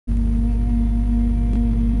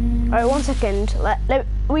Alright, 1 second.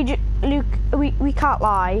 Luke, we can't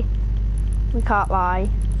lie. We can't lie.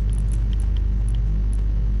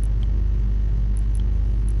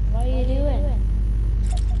 What are you doing?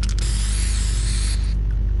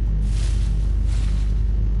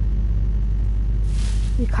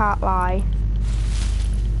 We can't lie.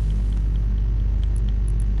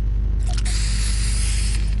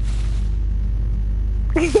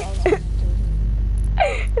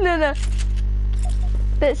 No.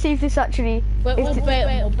 Let's see if this actually. Wait, we'll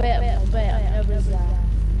bet. Nobody's there.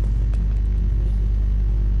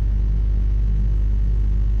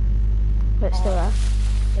 But it's still there.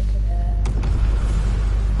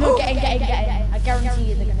 No, get in. I guarantee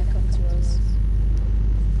you they're gonna come to us.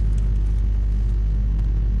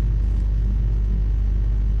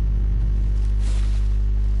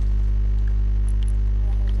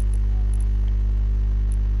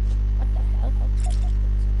 What the hell?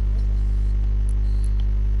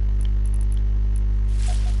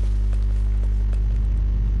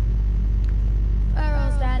 We're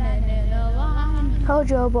all standing in a line. Hold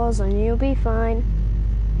your balls and you'll be fine.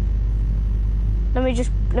 Let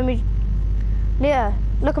me. Yeah,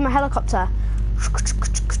 look at my helicopter.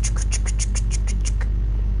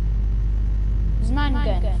 Is mine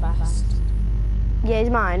going fast? Yeah, it's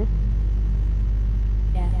mine.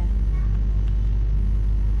 Yeah.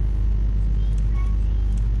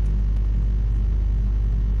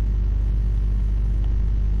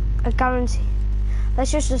 I guarantee.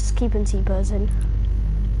 Let's just keep on T-posing.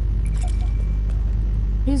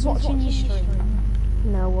 Who's watching your stream?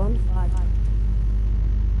 No one.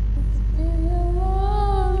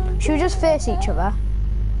 Should we just face each other?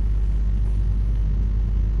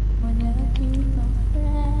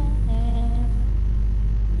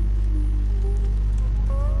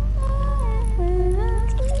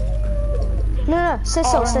 No, sit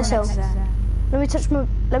still, sit still.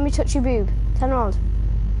 Let me touch your boob. Turn around.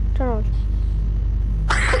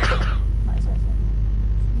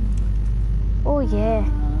 Oh yeah.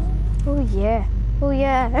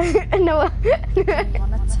 Noah.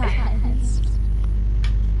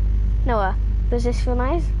 Noah, does this feel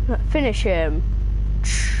nice? Finish him.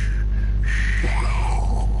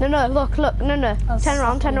 No, look, no. Turn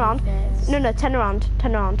around. No, turn around.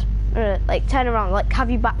 Turn around, like have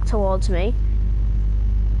your back towards me.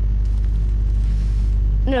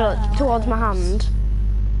 No, towards my hand.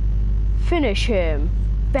 Finish him.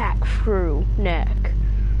 Back through neck.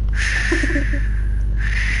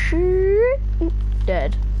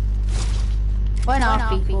 Dead. When are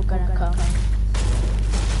people gonna come?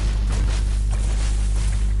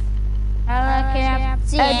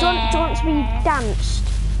 Do you want to be danced?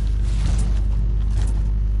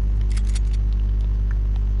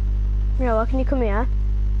 Noah, can you come here?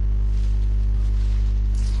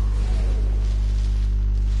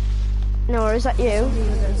 Noah, is that you?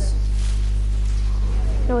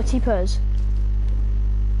 Noah, T-pose.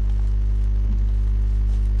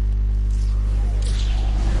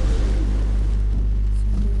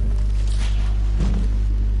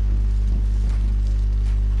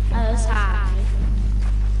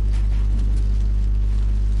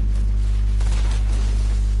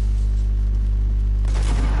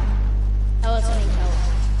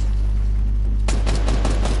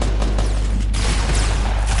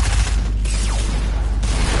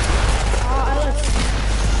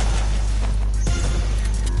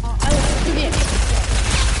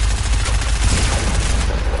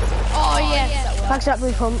 Back up,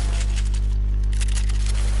 we pump.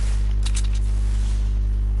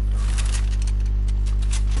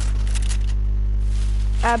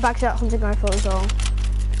 Back to that hunting rifle as well.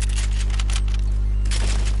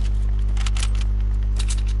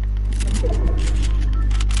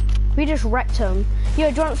 We just wrecked him. Yo,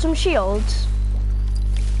 do you want some shields?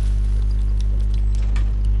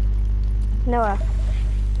 Noah.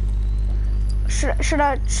 Should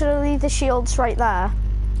I leave the shields right there?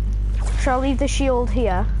 Should I leave the shield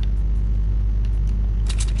here?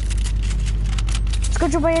 It's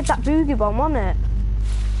good job I had that boogie bomb on it.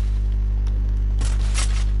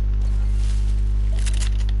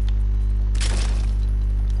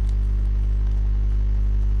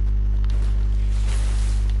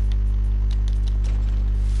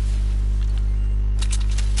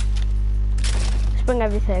 Let's bring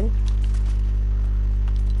everything.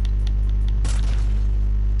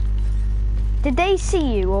 Did they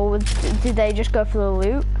see you, or did they just go for the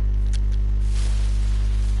loot?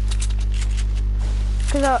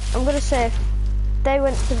 Because I'm gonna say, if they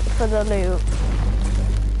went for the loot,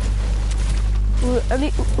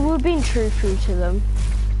 we're being truthful to them.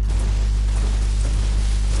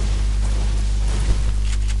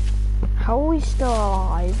 How are we still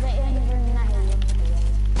alive?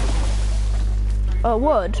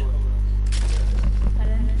 Wood.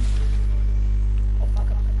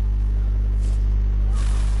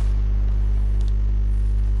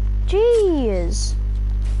 Jeez.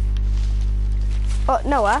 Oh,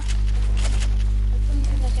 Noah.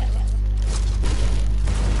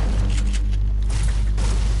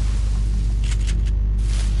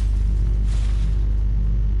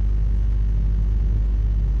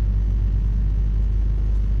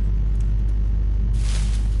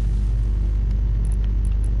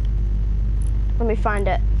 Let me find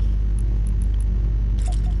it.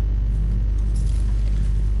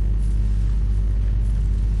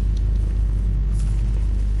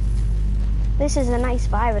 This is a nice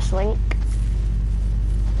virus link.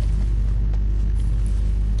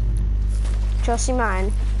 Do you see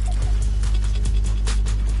mine?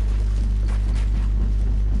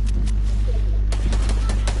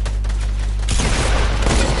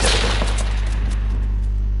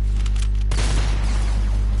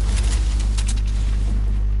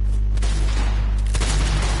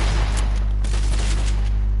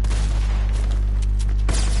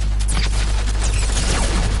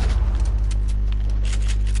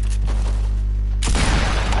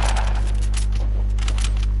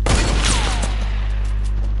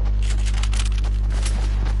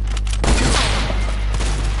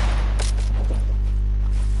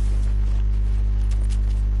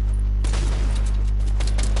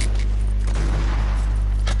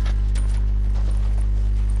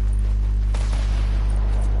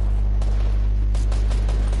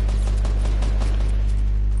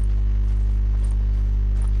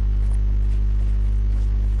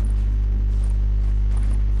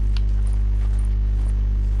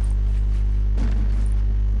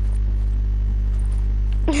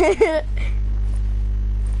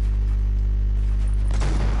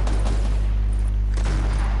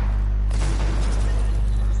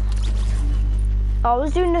 I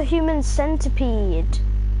was doing the human centipede.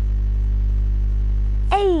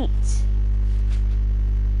 8.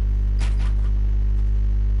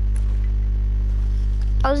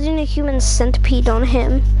 I was doing a human centipede on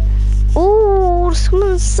him. Ooh,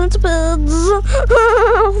 human centipedes.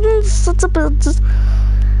 Centipedes.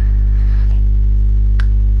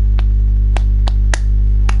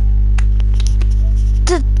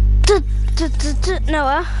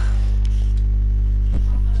 Noah.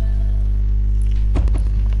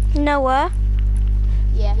 Noah.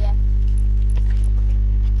 Yeah.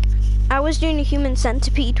 I was doing a human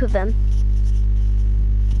centipede with him.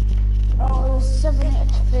 Oh, it was 7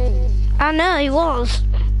 HP. I know, he was.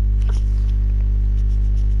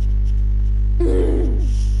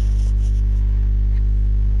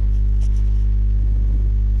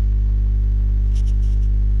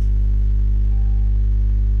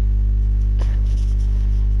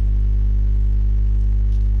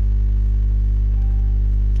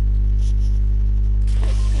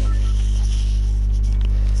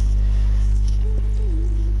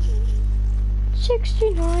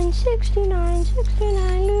 $69, look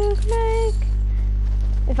like.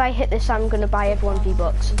 If I hit this, I'm gonna buy everyone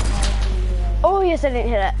V-Bucks. Oh yes, I didn't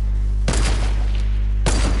hit it.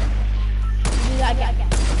 Do that again.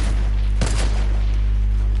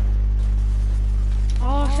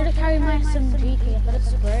 Oh, I should have carried my SMG key. I thought it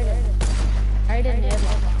sprayed it. I didn't have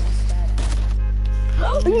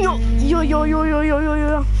Yo.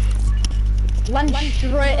 Land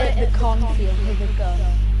straight at the cornfield with a gun.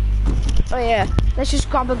 Oh yeah, let's just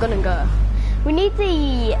grab a gun and go. We need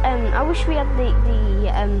the, I wish we had the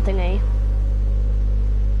thingy.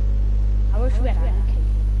 I wish we had Anarchy.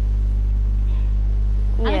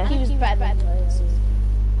 Yeah. Anarchy was better than Lazy.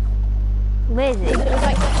 Lazy? It was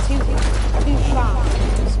like too fast.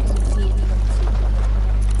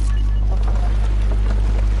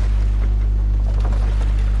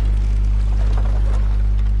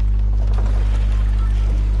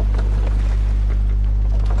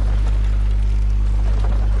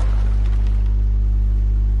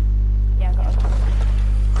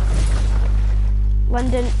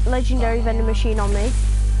 London legendary vending machine on me.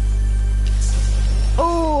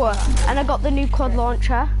 Oh, and I got the new quad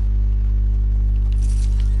launcher.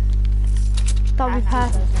 That'll be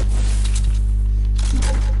perfect.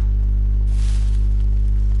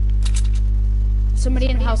 Somebody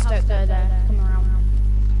in the house out there. Come around.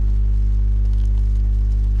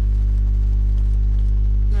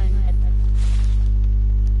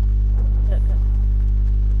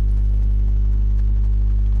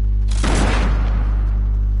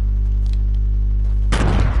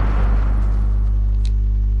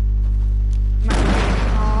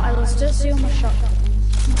 I will still see all my shotguns.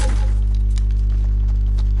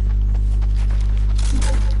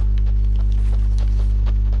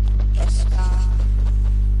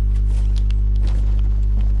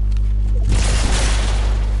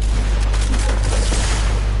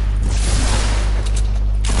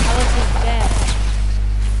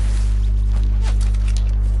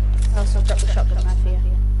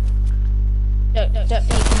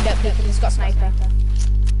 don't peek him, he's got sniper.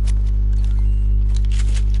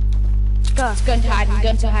 Go. He's going to hide him,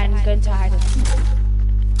 going to hide him, going to hide him.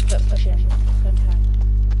 But push him, going to hide him.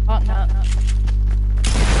 Oh, no.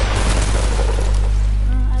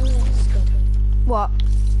 I was good. What?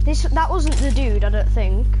 That wasn't the dude, I don't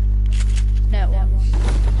think. No, it wasn't.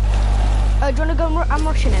 Do you wanna go? I'm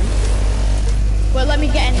rushing him. Well, let me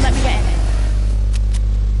get in, let me get in.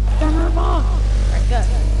 Right, go.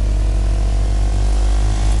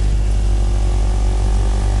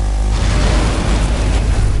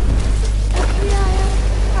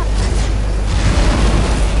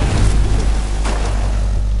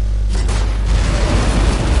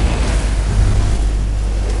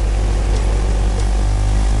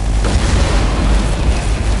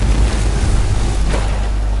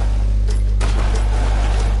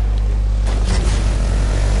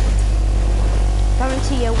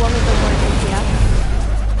 Guarantee you, one of them won't be here.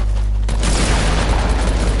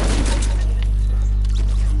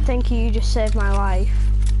 Thank you, you just saved my life.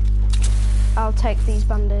 I'll take these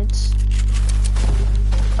bandits.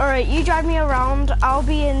 Alright, you drive me around. I'll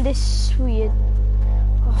be in this weird...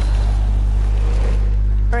 Oh.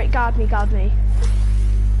 Alright, guard me, guard me.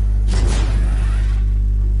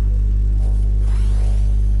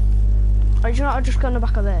 Alright, you know what? I'll just go in the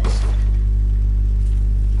back of this.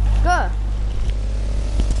 Go!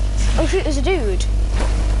 Oh shoot, there's a dude.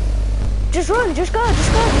 Just run, just go,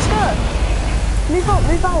 just go, just go. Move out,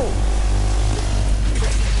 move out.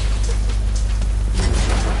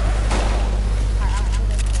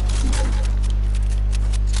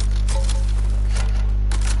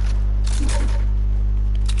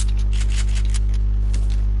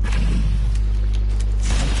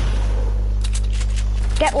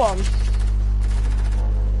 Get one.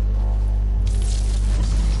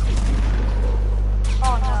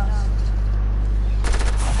 Oh, no.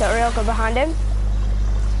 Get real, go behind him.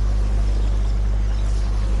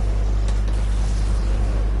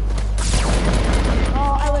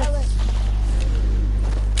 Oh, I was.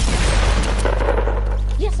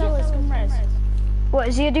 Yes, I was. Come res. What,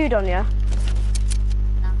 is he a dude on you?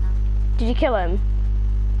 No. Did you kill him?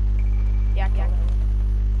 Yeah, yeah.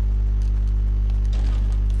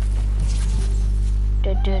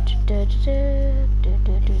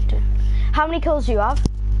 How many kills do you have?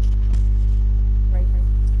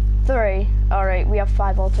 3. Alright, we have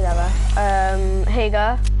 5 altogether. Here you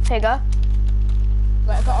go. Here you go.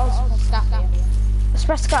 Wait, I got all the stuff here. Let's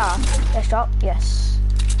press scar. Let's drop. Yes.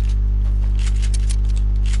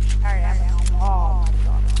 Alright, oh my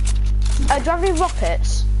god. Do you have any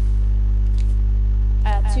rockets?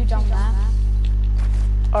 2 down there.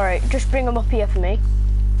 Alright, just bring them up here for me.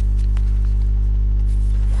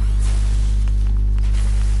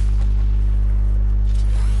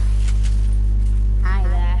 Hi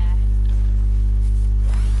there.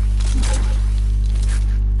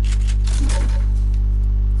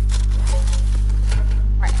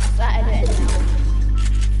 Right, that edited now.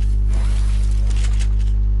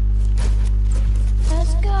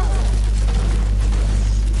 Let's go.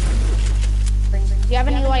 Do you have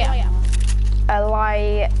any light ammo? A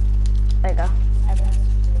light. There you go.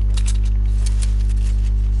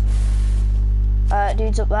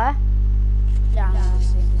 Dude's up there. Yeah, I'm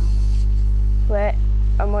seeing now. Wait,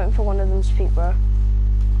 I'm waiting for one of them to speak, bro.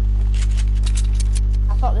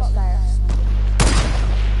 I thought this guy was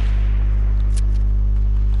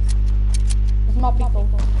There's more people.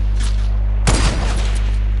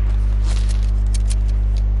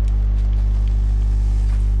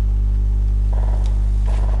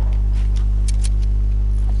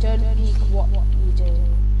 I don't peek what you do.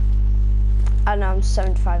 I know I'm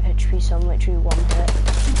 75 HP, so I'm literally 1 hit.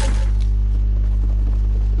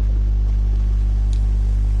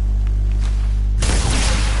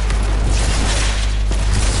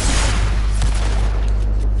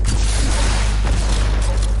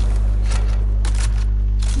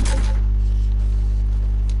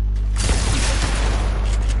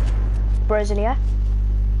 Bro's in here.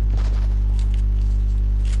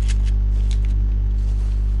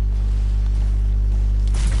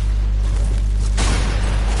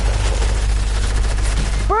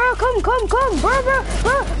 Bro, come, bro,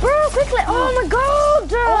 quickly! Oh my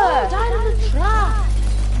god! Oh, died in the trap.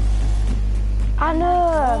 I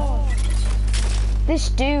know. This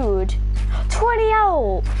dude, 20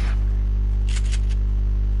 health.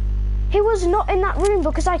 He was not in that room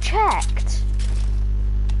because I checked.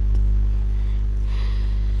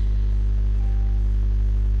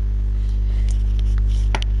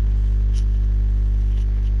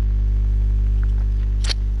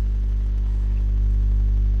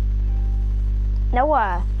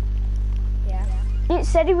 Noah. Yeah. It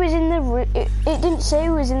said he was in the room. It didn't say he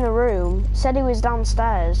was in the room. It said he was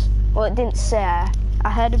downstairs. Well, it didn't say. I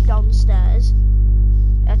heard him downstairs.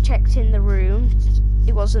 I checked in the room.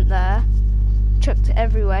 He wasn't there. Checked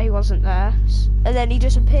everywhere. He wasn't there. And then he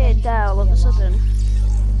just appeared there all of a sudden.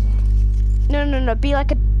 No. Be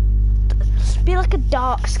like a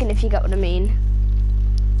dark skin, if you get what I mean.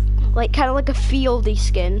 Like kind of like a fieldy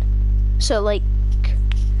skin. So like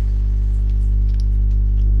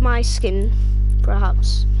my skin,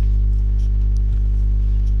 perhaps.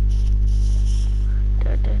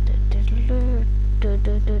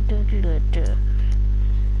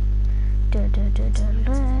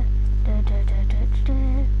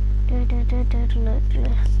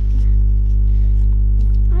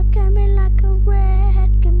 I'm coming like a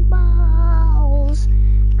wrecking balls,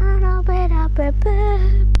 and I'll bet I'll be.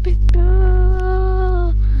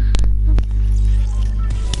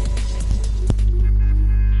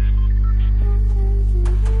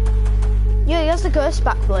 Yeah, he has the ghost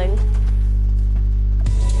back bling.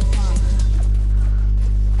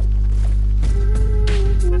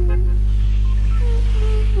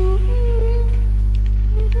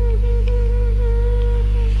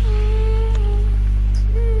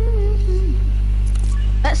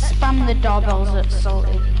 Let's spam the doorbells at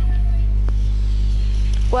Salty.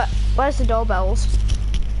 Where's the doorbells?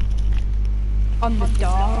 On the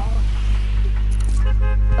door.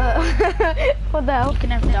 What the hell? You can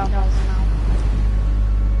have doorbells now.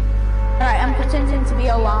 Alright, I'm pretending to be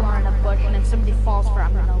a llama in a bush, and if somebody falls for it,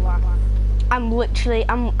 I'm gonna laugh. I'm literally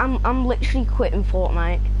quitting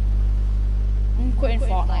Fortnite. I'm quitting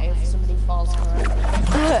Fortnite if somebody falls for it.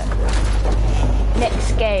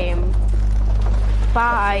 Next game.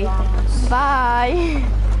 Bye. Bye.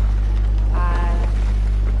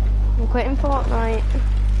 I'm quitting Fortnite.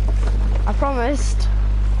 I promised.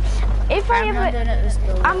 If I'm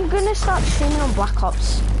gonna start streaming on Black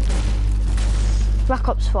Ops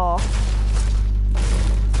 4.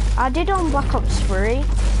 I did on Black Ops 3.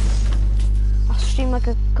 I streamed like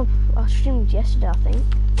I streamed yesterday, I think.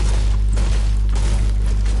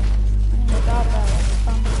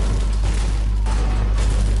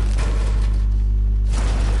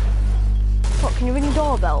 What, can you ring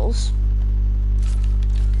doorbells?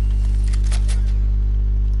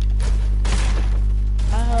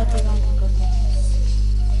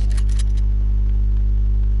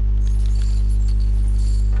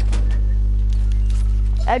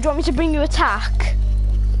 Do you want me to bring you attack?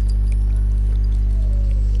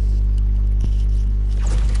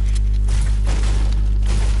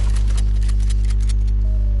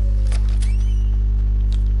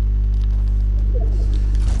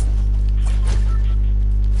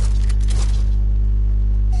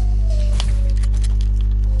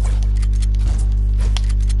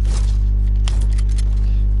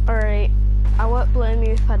 Alright, I won't blame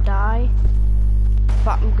you if I die,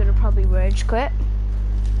 but I'm gonna probably rage quit.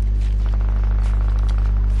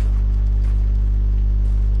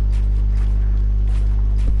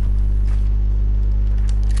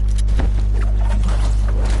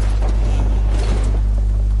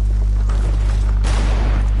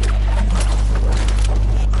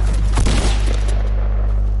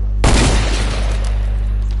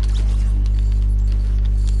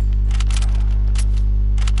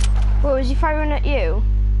 What, was he firing at you?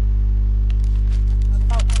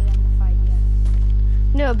 About to end the fight, yeah.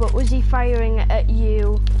 No, but was he firing at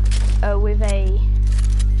you with a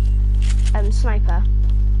sniper?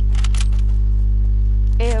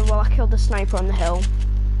 Yeah, well, I killed the sniper on the hill.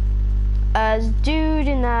 There's a dude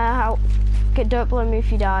in there. Don't blame me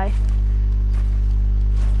if you die.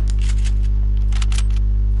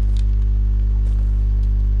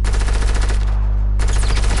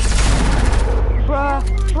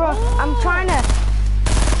 Bruh, I'm trying to.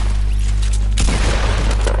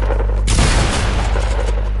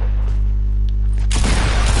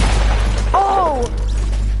 Oh!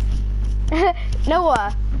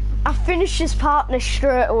 Noah, I finished his partner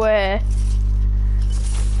straight away.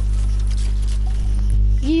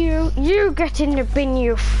 You get in the bin,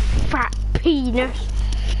 you fat penis.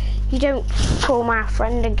 You don't call my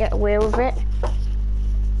friend and get away with it.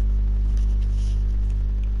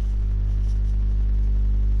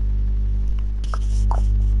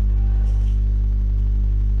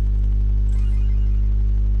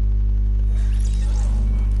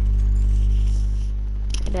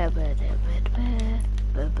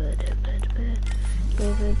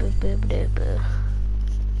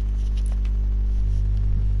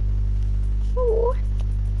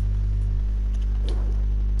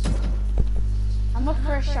 I'm up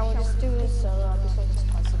for a shower, just do this solo as quick as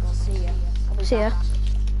possible. See ya. I'll be See ya. back.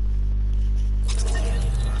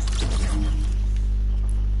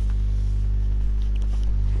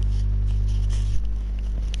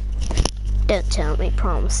 Don't tell me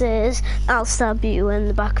promises. I'll stab you in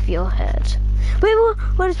the back of your head. Wait,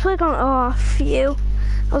 where's the playground? Oh, phew.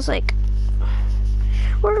 I was like,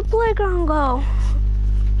 where'd the playground go?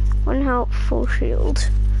 Unhelpful shield.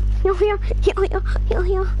 Here.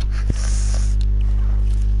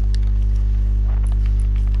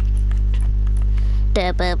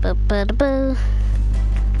 Da ba ba ba da ba.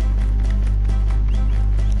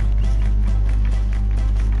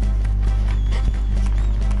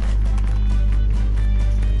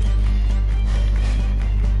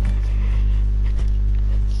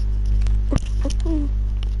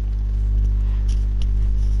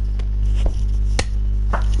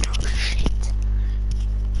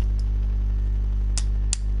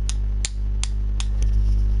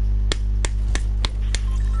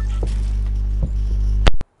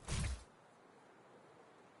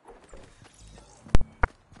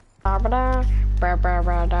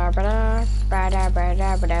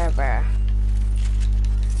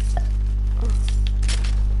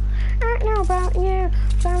 I don't know about you,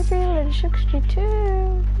 but I'm feeling 62.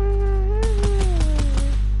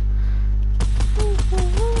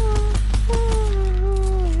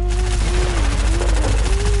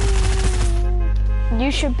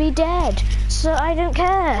 You should be dead, so I don't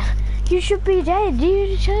care. You should be dead,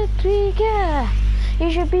 you should be care.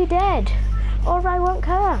 You should be dead, or I won't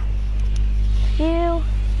care. You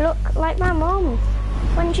look like my mum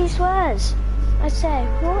when she swears. I say,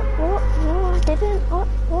 what, no I didn't,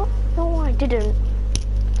 what, no I didn't.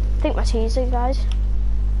 I think my teaser, guys.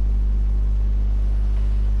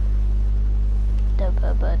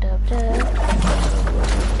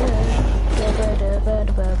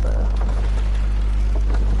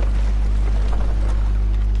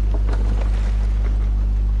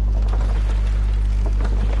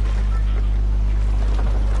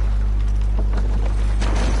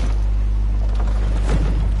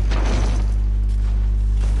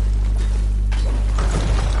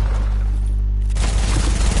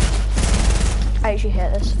 I actually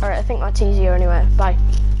hate this. Alright, I think that's easier anyway. Bye.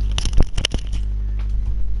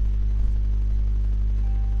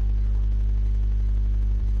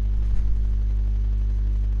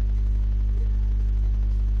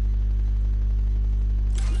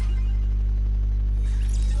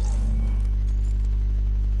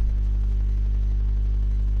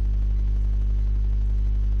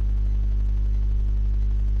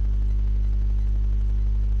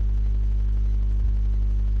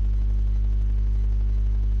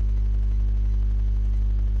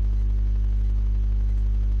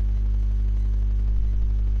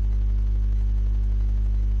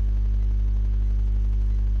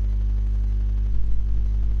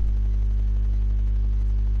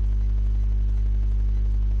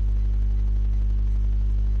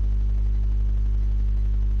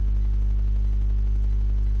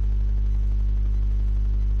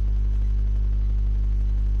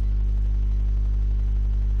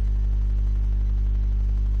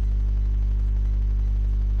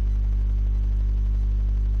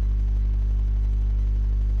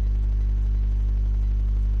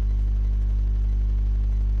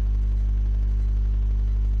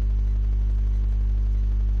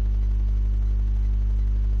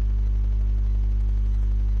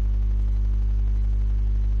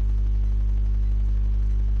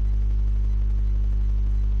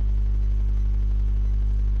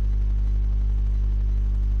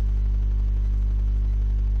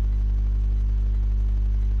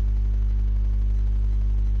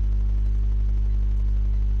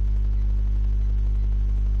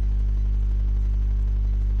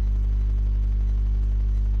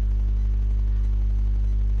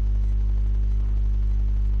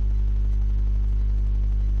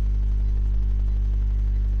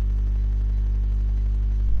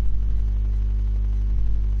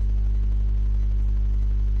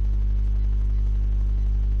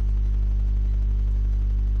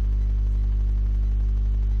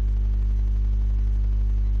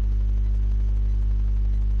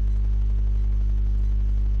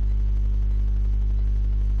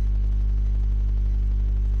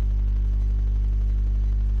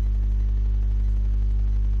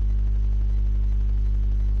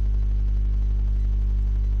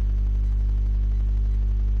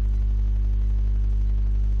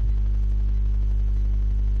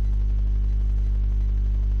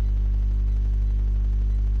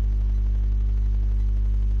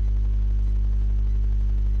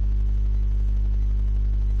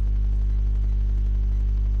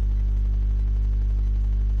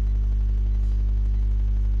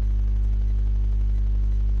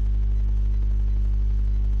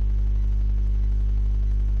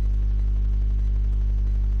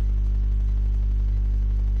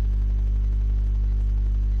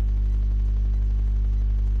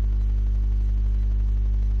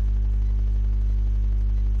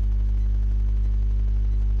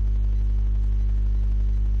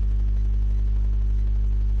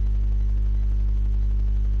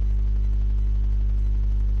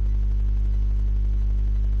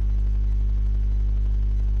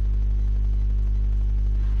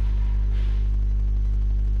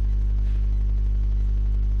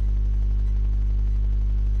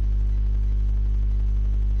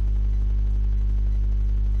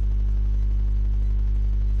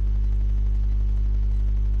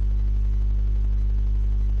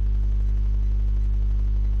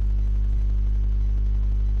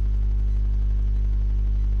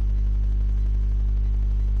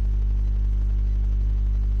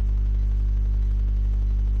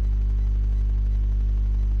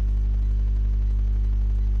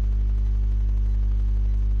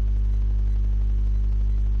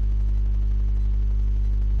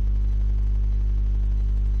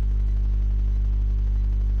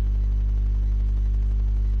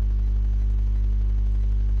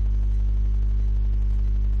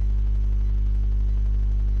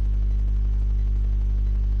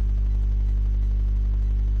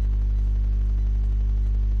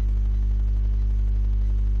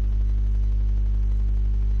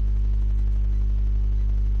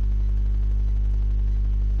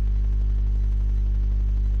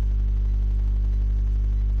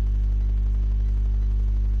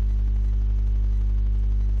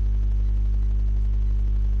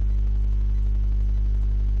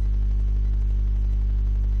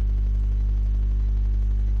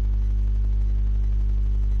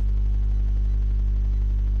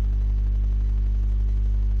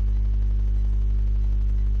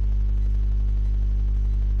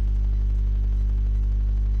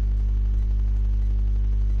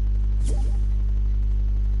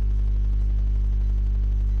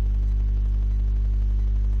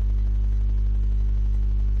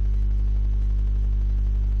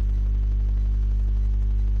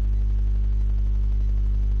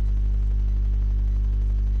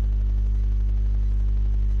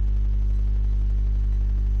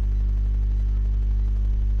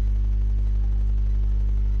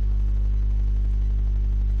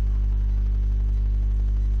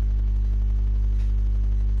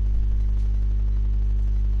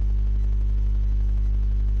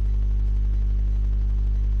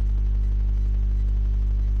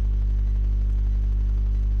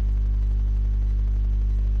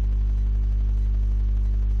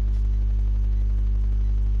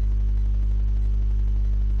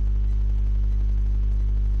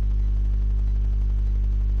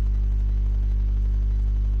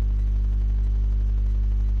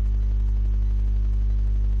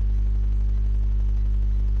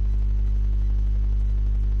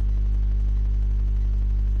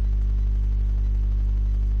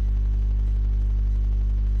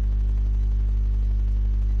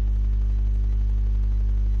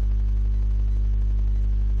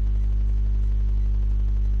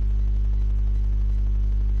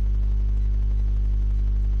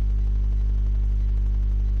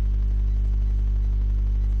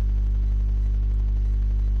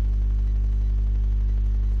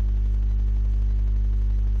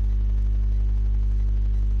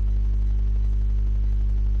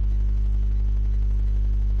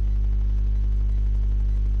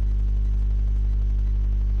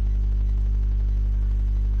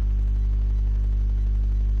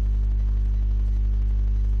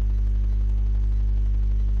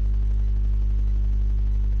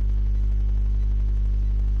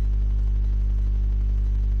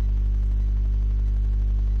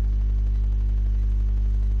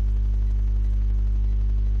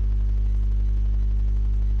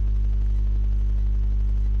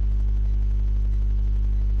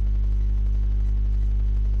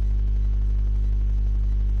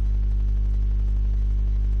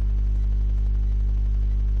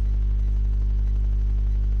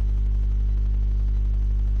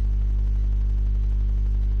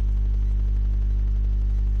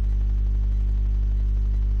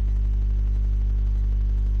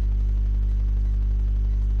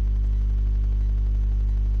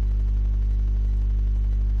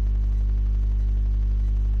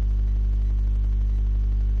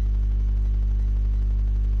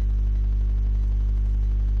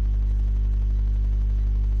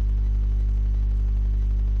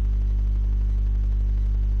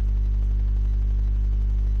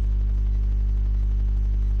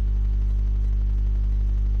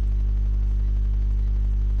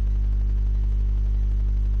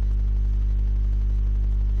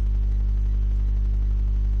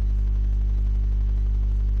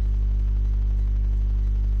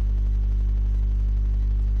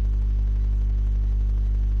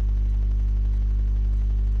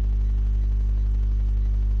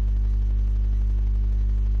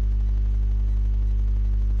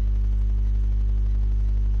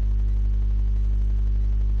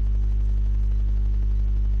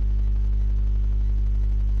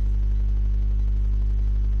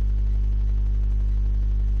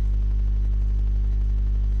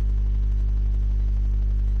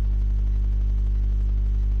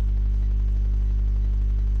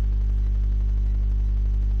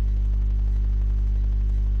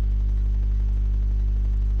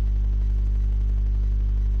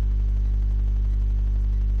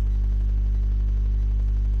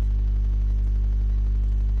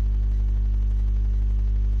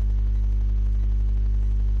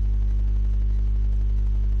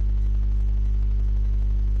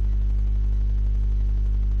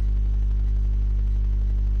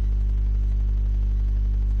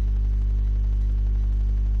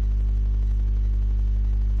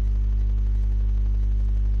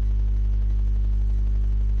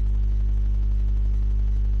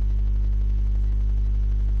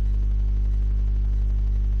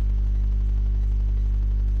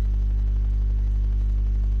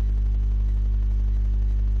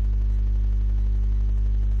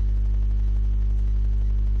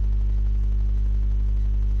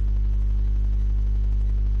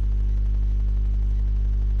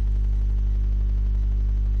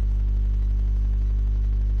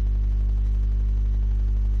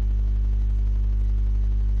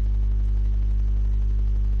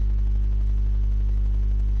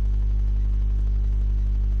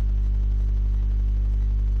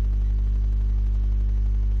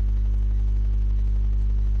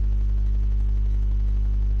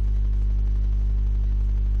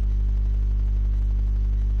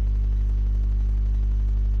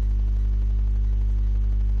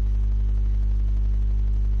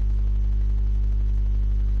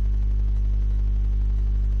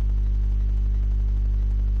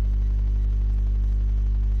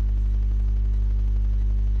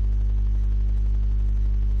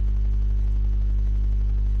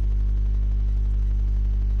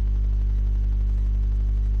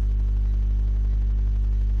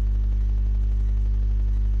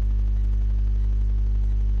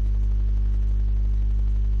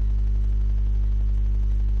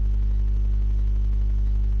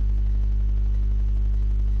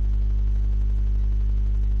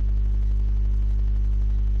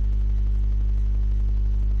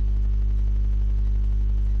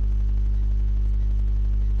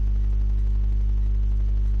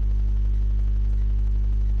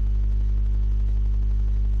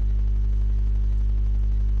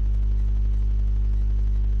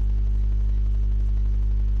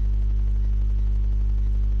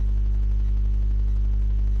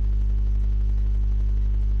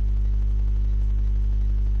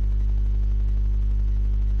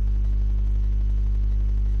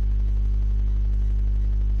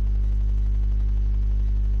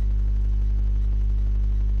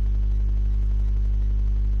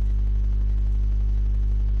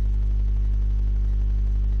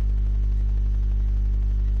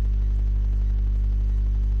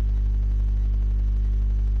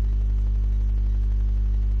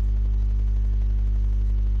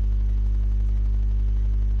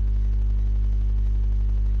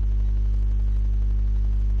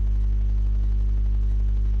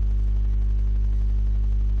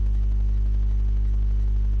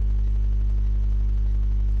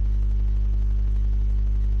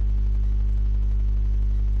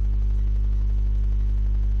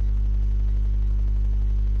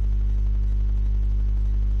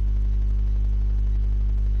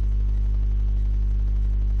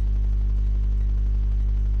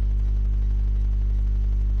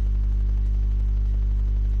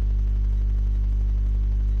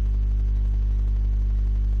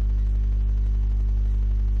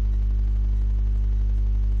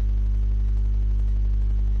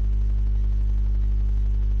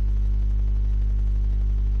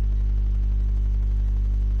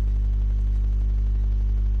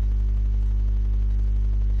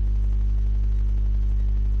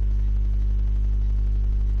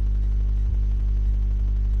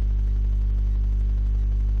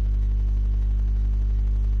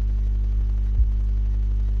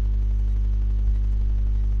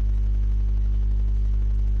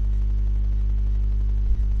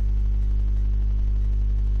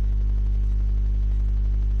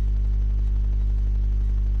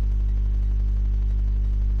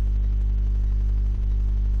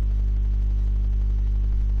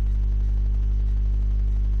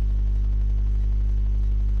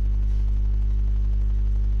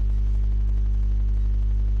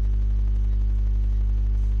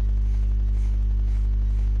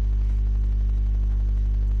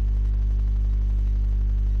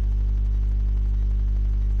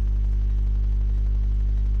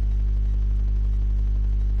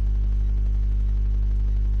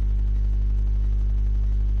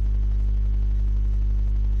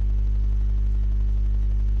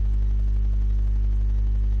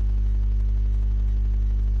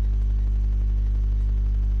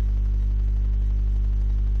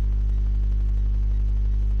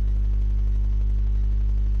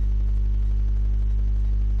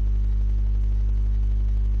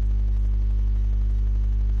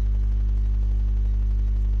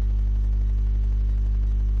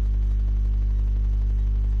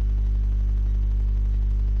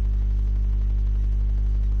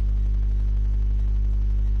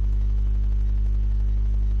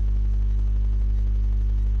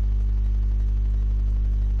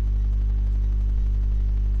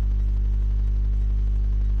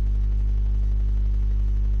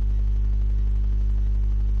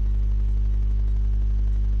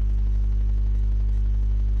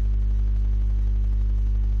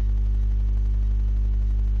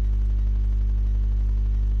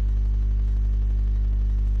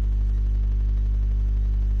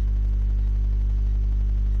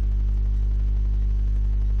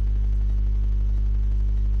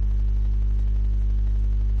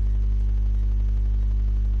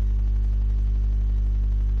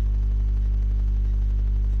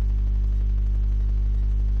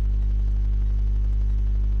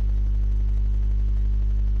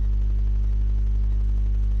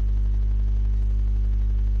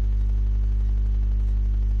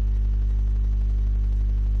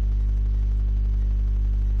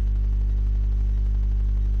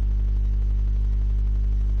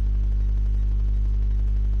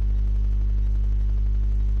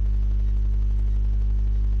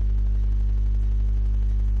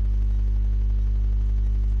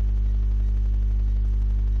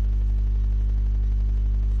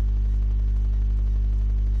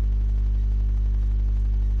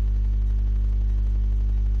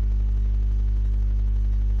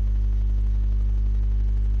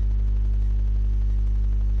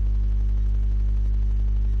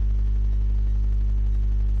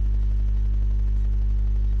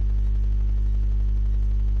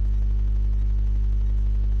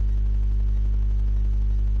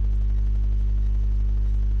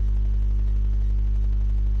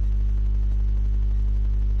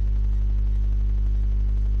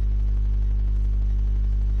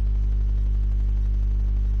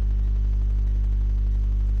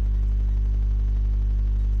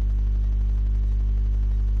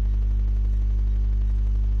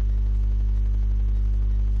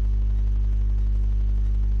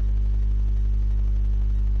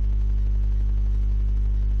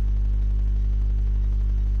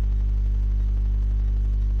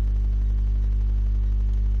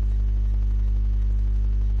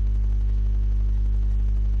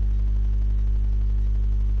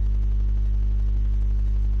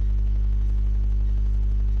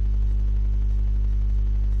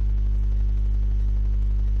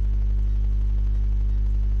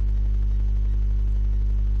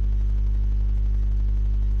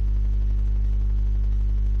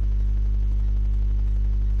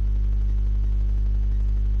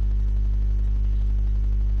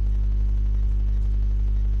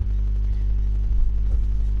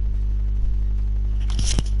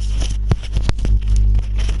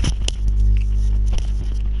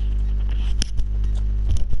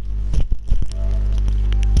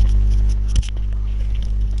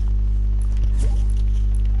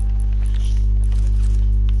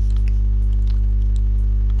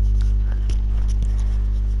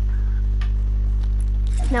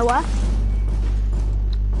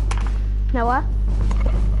 Noah?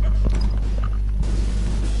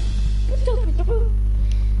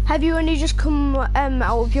 Have you only just come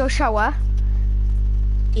out of your shower?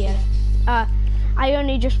 Yeah. I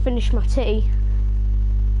only just finished my tea.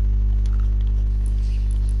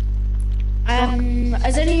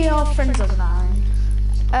 Is any of your friends online?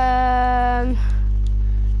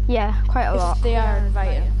 Yeah, quite a lot. If they are,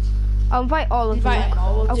 invite them. I'll invite all of Invite them. them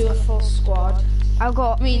all, we'll do a full squad. I've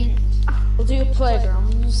got I mean, we'll do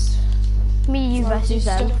playgrounds. me, you We'll do versus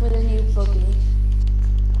them. stuff with a new buggy.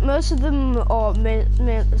 Most of them, or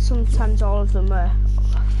sometimes all of them, are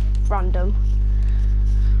random.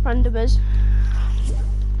 Randomers.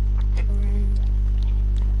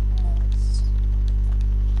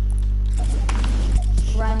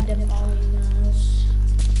 Random owners.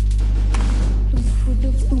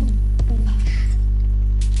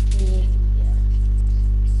 Yeah.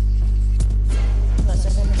 Plus,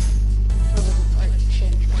 I'm gonna probably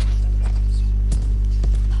change my backgrounds.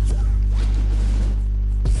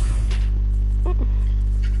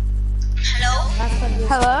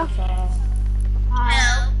 Hello?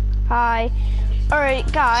 Hello. Hi.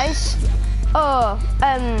 Alright, guys. Oh,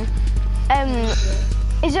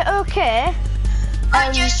 is it okay?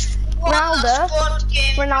 I just won Ronaldo? a sport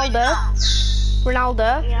game.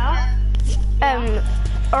 Ronaldo? Yeah.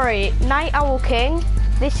 Alright, Night Owl King.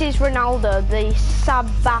 This is Ronaldo, the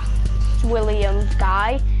Sabath Williams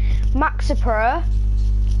guy. Maxipro,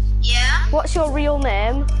 Yeah. what's your real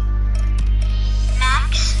name?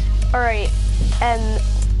 Max. Alright,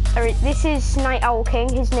 this is Night Owl King.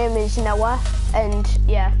 His name is Noah, and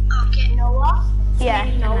yeah. Okay. Noah. Yeah.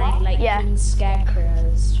 Like Yeah.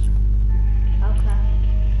 scarecrows. Okay.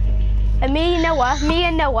 And me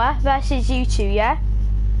and Noah versus you two, yeah?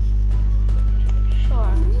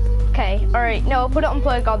 Sure. Okay, alright, no, put it on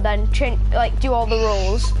Play God then. Do all the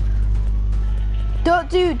rules. Don't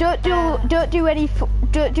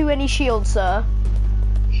do any shields, sir.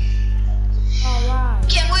 Alright.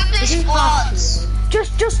 Can we play sports?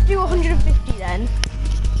 Just do 150 then.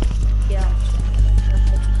 Yeah.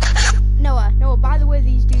 Noah, by the way,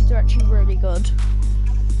 these dudes are actually really good.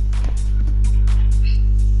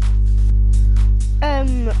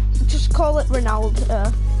 Just call it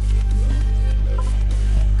Ronaldo.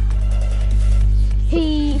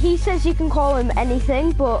 He says you can call him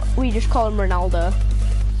anything, but we just call him Ronaldo.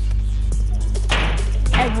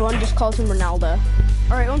 Everyone just calls him Ronaldo.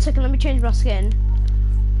 Alright, 1 second, let me change my skin.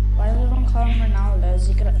 Why does everyone call him Ronaldo? Is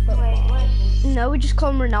he good at football? No, we just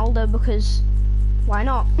call him Ronaldo because why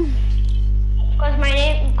not? Because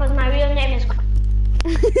my real name is.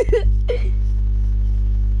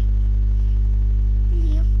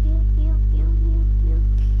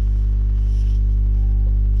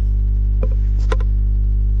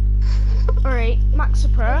 Alright,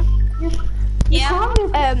 Maxipro. Yeah.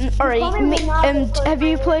 Alright, have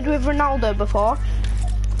you played with Ronaldo before?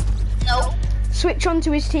 No. Switch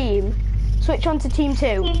onto his team. Switch onto team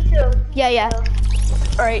 2. Me too. Yeah.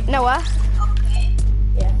 Alright, Noah, Okay.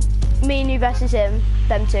 Yeah. me and you versus him,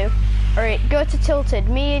 them two. Alright, go to Tilted,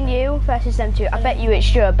 me and you versus them two. I bet you it's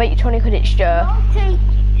Joe, bet you 20 quid it's Joe.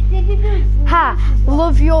 Ha,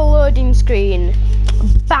 love your loading screen.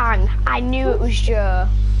 Bang, I knew it was Joe.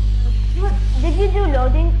 Did you do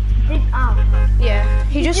loading? Yeah,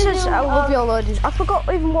 he just you says, do, I love your loading. I forgot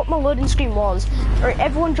even what my loading screen was. Alright,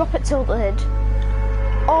 everyone drop it Tilted.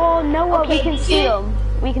 Oh, Noah, we Okay, can see him.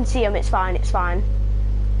 We can see him, it's fine.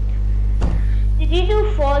 Did you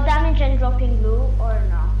do 4 damage and dropping blue or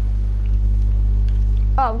no?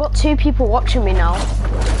 Oh, I've got 2 people watching me now.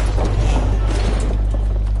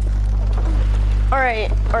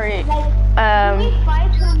 Alright. Like, do we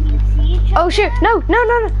fight when we see each other? Oh shoot, no,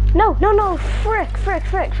 frick.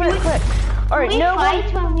 Alright, Do we no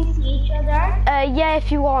fight when we see each other? yeah,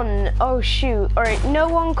 if you want. Oh shoot, alright, no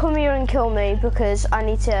one come here and kill me because I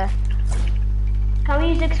need to. Can we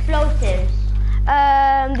use explosives?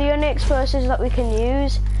 The only explosives that we can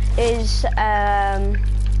use is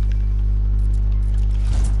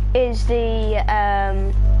the,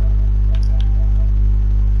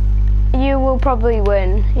 you will probably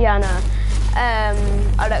win, yeah, no.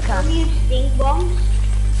 I don't care. Can we use stink bombs?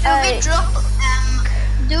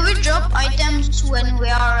 Do we drop items when we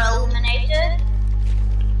are eliminated?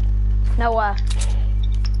 Noah.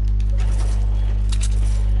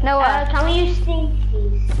 Can we use stink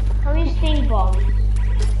please? Can we use stink bombs?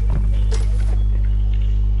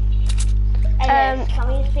 Can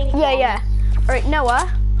we use stink bombs? Yeah. Alright, Noah,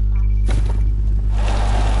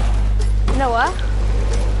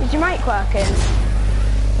 is your mic working?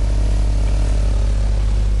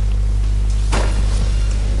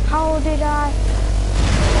 How did I?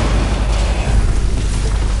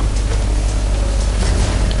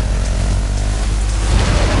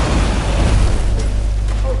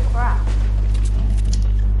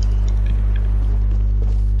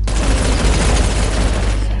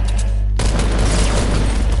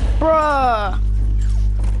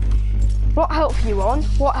 What health you on?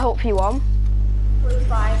 What health you on?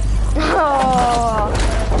 45. Oh.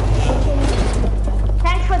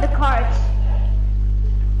 Thanks for the cards.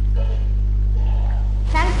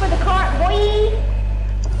 Thanks for the card, boy.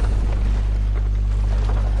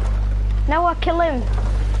 Now I kill him.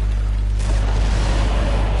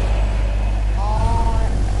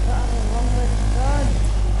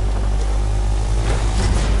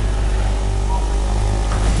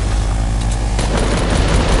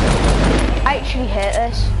 I actually hate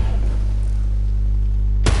this.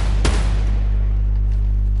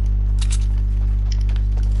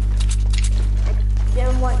 I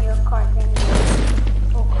didn't want your card anyway.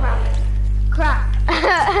 Oh crap.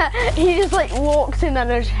 Crap. He just like walks in and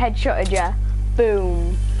just headshotted you.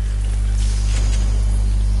 Boom.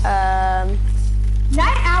 9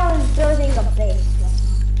 hours building a base.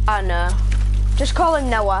 I know. Just call him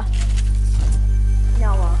Noah.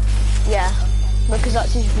 Noah. Yeah, because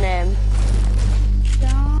that's his name.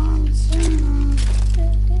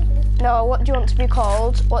 Noah, what do you want to be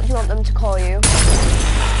called? What do you want them to call you?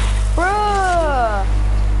 Bruh!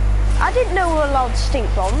 I didn't know we were allowed stink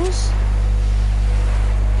bombs.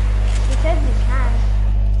 He says we can.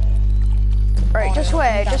 Right, just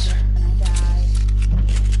wait, just...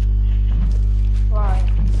 Right.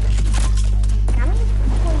 Can I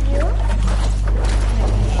for you?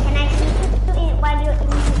 Can I see you while you're eating?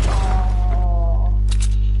 Oh.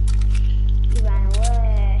 You ran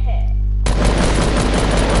away.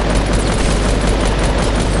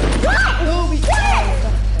 What?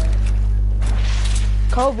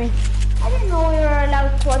 Kobe. I didn't know we were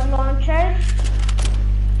allowed quad launchers.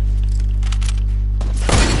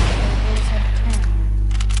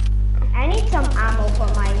 I need some ammo for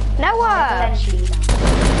my Noah!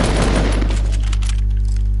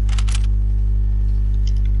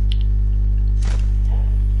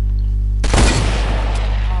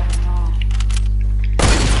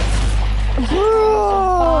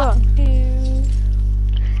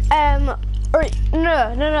 Right,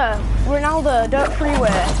 no. Ronaldo, don't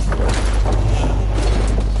freeway.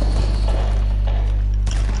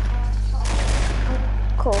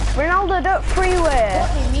 Cool. Ronaldo, don't freeway.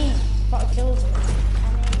 What do you mean? Got killed him.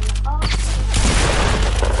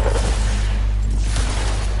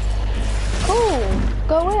 Cool.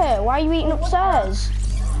 Go away. Why are you eating upstairs?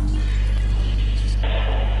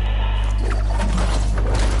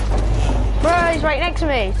 Bro, he's right next to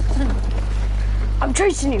me. I'm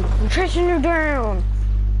chasing you. I'm chasing you down.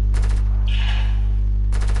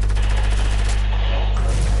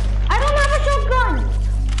 I don't have a shotgun.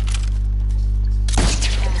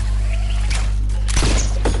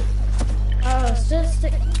 Oh, it's just a...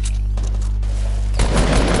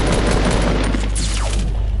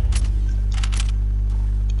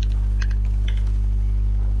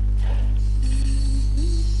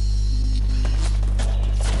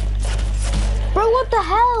 Bro, what the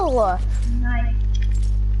hell? Nice.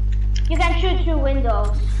 You can shoot through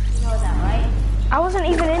windows. You know that, right? I wasn't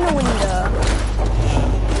even in a window.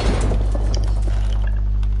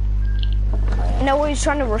 No, he's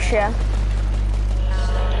trying to rush you.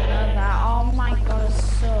 Oh my god, it's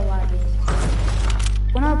so laggy.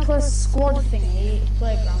 When I play squad thingy,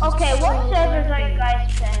 playground. Okay, what servers are you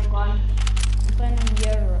guys playing on? I'm playing in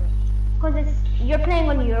Europe. Because you're playing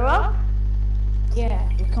on Europe? Yeah,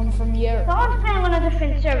 we come from Europe. Someone's playing on a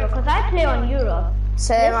different server, because I play on Europe.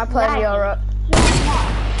 Same, I play in Nice. Europe.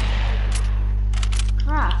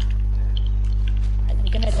 Crap.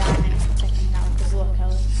 You're gonna die next second now, because look, I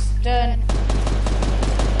was done.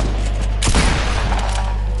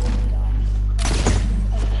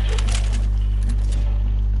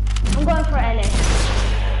 I'm going for LA.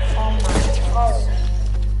 Oh my god.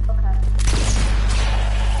 Okay.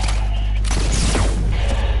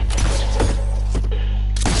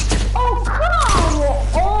 Oh, come on!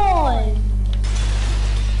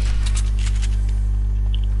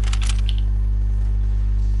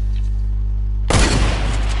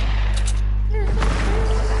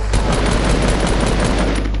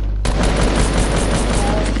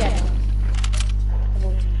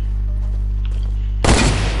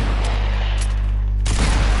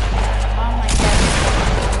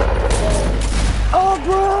 Oh,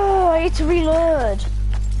 bro, I need to reload.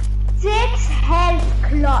 6 health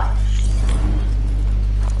clutch.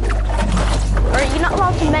 Right, you're not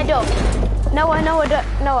allowed to med up. Noah.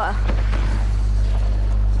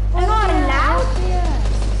 We're not allowed?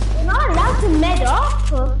 We're not allowed to med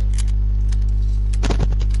up.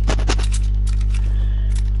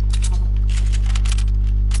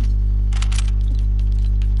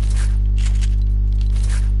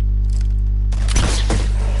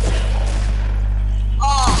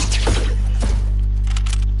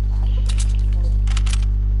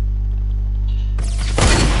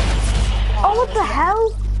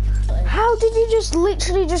 just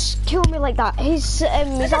literally just killed me like that. He's out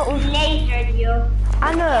of... lasered you.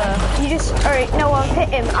 I know. You just... Alright, no, I've hit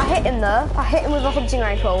him. I hit him though. I hit him with a hunting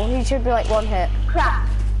rifle. He should be like one hit. Crap.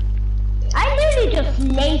 I literally just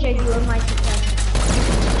lasered you in my success.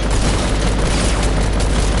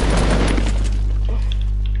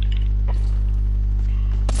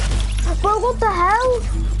 Bro, what the hell?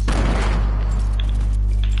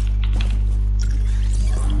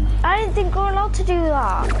 I didn't think we were allowed to do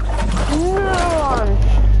that. No one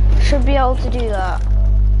should be able to do that.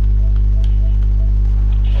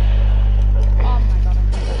 Oh my god,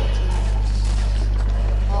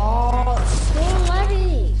 I'm oh, it's so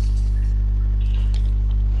laggy.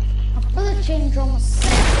 I bullet change almost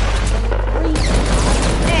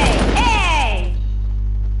Hey!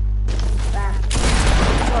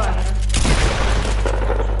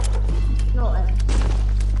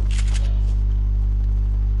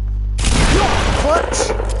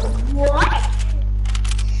 What?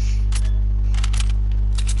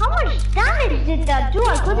 How much damage did that do?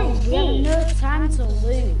 I couldn't see. no time to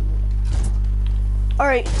loot.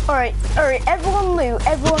 Alright, everyone loot,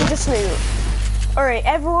 everyone just loot. Alright,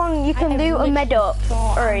 everyone, you can loot and med up.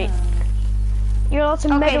 Alright. You're allowed to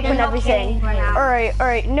med up and everything. Alright,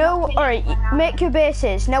 make your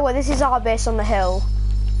bases. No, this is our base on the hill.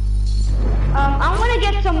 I'm gonna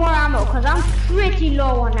get some more ammo because I'm pretty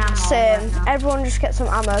low on ammo. Same. Everyone just get some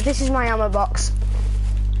ammo. This is my ammo box.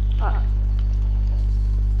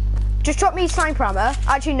 Just drop me sniper ammo.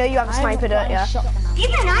 Actually, no, you have a sniper, don't you?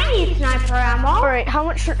 Even I need sniper ammo. Alright, how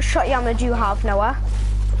much shotty ammo do you have, Noah?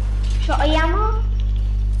 Shotty ammo?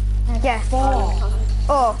 Yeah. 4.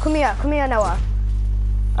 Oh, come here, Noah.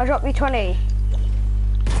 I'll drop you 20.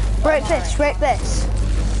 Break this.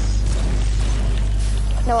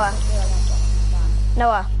 Noah. Oh, no,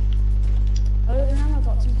 I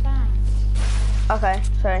got some fans. Okay,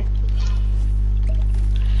 sorry.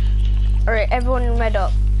 Alright, everyone med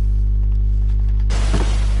up.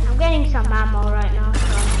 I'm getting some ammo right now, so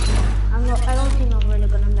I don't think I'm really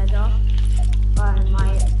gonna med up. But I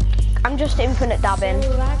might. I'm just infinite dabbing.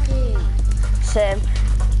 So laggy. Same.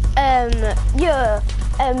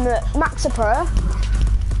 Maxipro.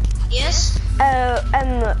 Yes.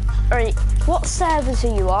 Alright, what servers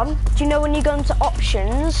are you on? Do you know when you go into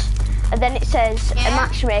options and then it says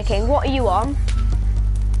matchmaking? What are you on?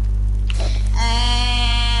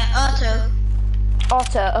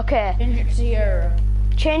 Auto, okay. Change it to Europe.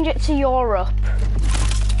 Change it to Europe.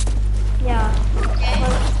 Yeah.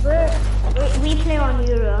 We play on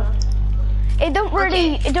Europe. It don't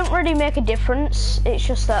really make a difference. It's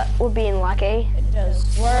just that we're being laggy. It does.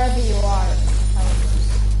 Wherever you are.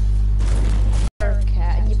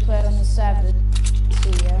 Cat and you play on the server,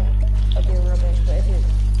 it'll be rubbish. But if you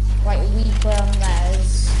like we play on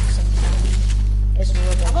theirs, sometimes it's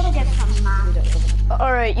rubbish. I'm gonna get some man.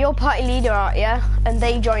 Alright, you're party leader, aren't you? And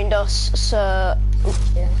they joined us, so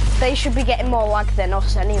Yeah. they should be getting more lag than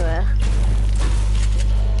us anyway.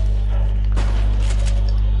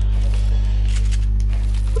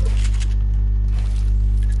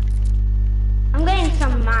 I'm getting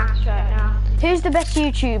some max right now. Who's the best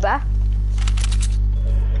YouTuber?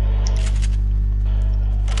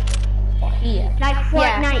 Here. Like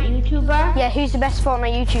Fortnite YouTuber. Yeah, who's the best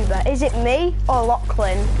Fortnite YouTuber? Is it me or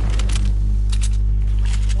Lachlan?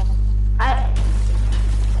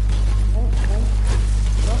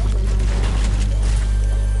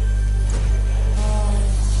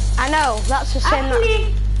 I know, that's the same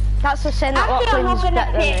that Lachlan's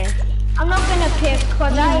better than me. I'm not gonna pick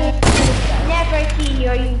because I've never seen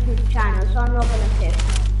your YouTube channel, so I'm not gonna pick.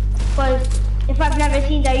 Because if I've never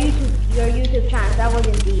seen your YouTube channel, that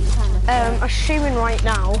wouldn't be kind of. I'm streaming right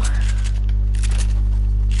now.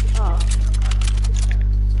 Oh.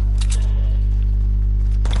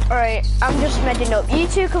 Alright, I'm just medding up. You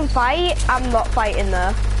two can fight, I'm not fighting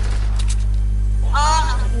though.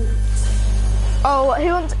 Oh, who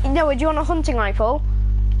wants, no, do you want a hunting rifle?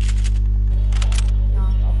 No,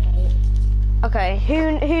 okay. Okay,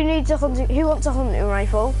 who needs a hunting, who wants a hunting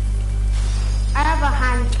rifle? I have a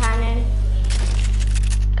hand cannon.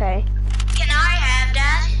 Okay. Can I have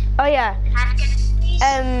that? Oh yeah. Hand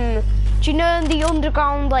cannon, please? Do you know the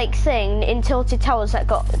underground like thing in Tilted Towers that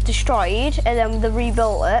got destroyed and then they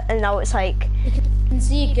rebuilt it and now it's like... You can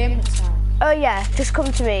see a game time. Oh yeah, just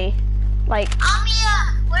come to me. Like... I'm here.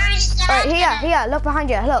 Where is that? Alright, here, look behind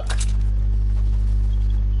you, look.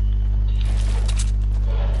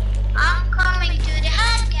 I'm coming to the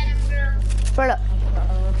hand cannon, bro. Bro, look.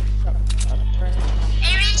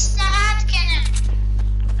 Where is the hand cannon?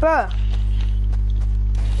 Bro.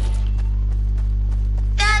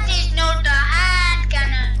 That is not the hand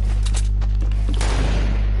cannon.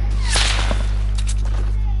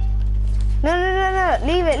 No.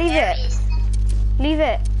 Leave it. Leave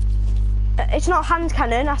it. It's not hand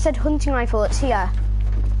cannon. I said hunting rifle. It's here.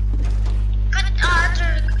 But the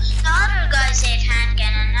other guy said hand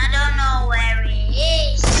cannon. I don't know where he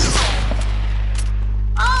is.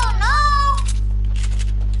 Oh no!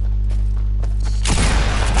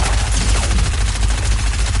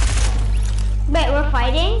 Wait, we're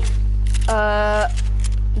fighting?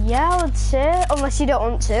 Yeah, I would say, unless you don't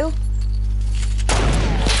want to.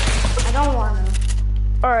 I don't want to.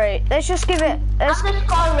 Alright, let's just give it. I'm the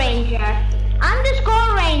Skull Ranger. I'm the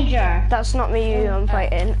Skull Ranger. That's not me who I'm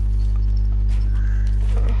fighting.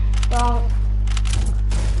 Well,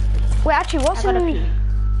 Wait, actually, what's I gotta in... pee.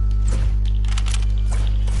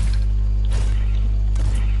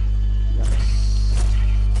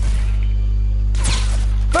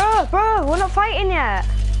 Bro, we're not fighting yet.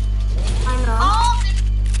 I know. Oh,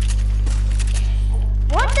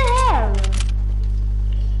 What the hell?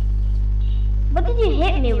 What did you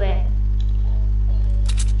hit me with?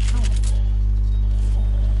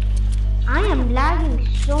 I am lagging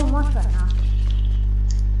so much right now.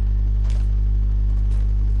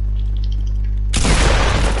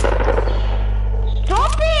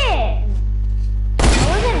 Stop it! I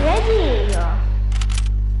wasn't ready.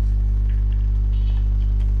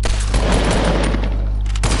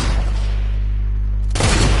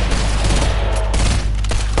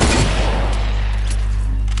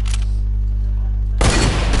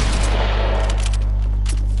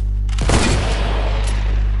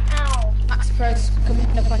 Max Pro's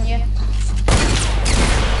coming up on you.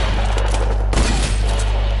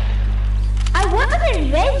 I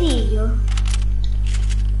wasn't ready.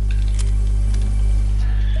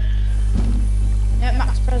 No,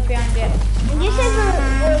 Max Pro's behind you. And you said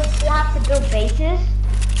we have to build bases?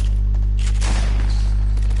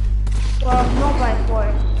 Well, not by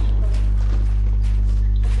force.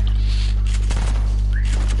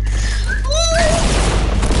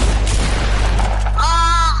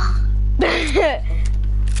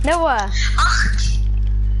 Noah.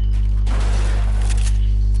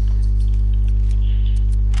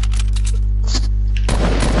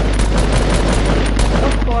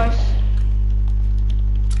 Of course.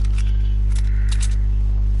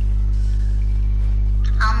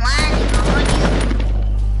 I'm landing on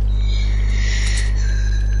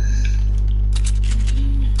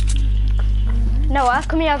you. Noah,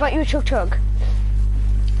 come here, I got you a chug.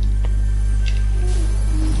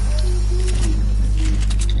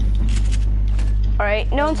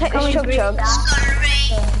 Alright, no one take this chug.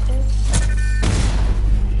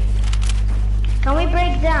 Can we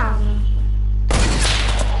break down?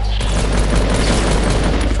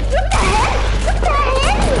 What the hell? What the hell?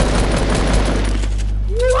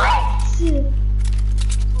 What?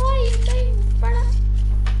 What are you doing, brother?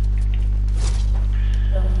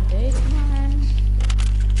 Don't take mine.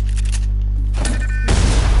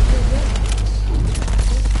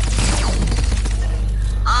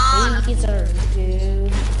 These are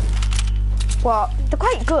good. What? They're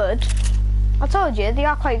quite good. I told you, they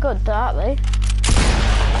are quite good, aren't they?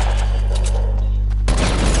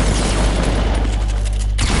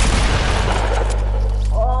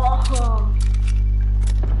 Oh.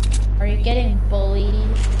 Are you getting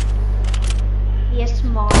bullied? Yes,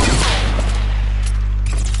 Mom.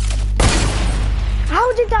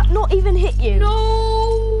 How did that not even hit you?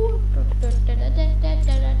 No!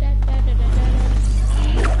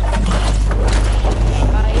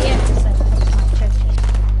 Yeah, because I put my chest in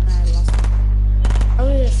and I lost it.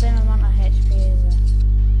 Probably the same amount of HP as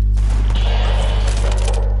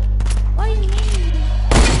What do you mean?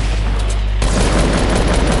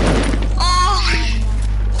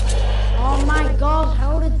 Oh my god,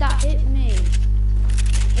 how did that hit me?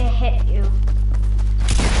 It hit you.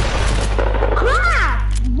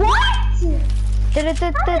 Crap! What?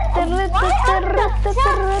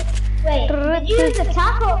 Wait, did you use a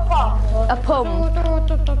tackle or bomb? A pump.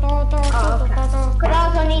 Because I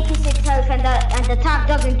was on 86 health and the tap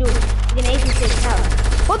doesn't do even 86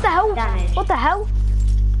 health. What the hell? Damage. What the hell?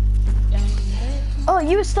 Oh,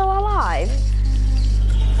 you were still alive?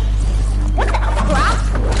 What the crap?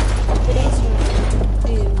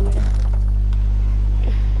 Dude.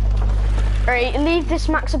 Alright, leave this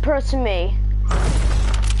Max Pro to me.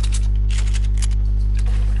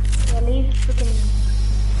 Yeah, leave freaking...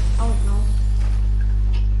 I don't know.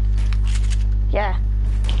 Yeah.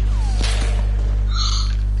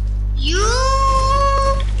 You,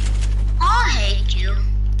 I hate you.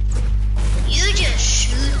 You just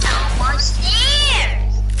shoot down my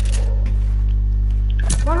stairs.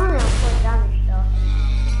 104 damage though.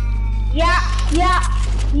 Yeah.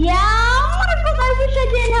 Motherfucker, I wish I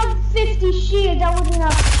didn't have 50 shield, that wouldn't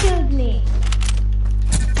have killed me.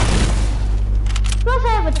 Plus I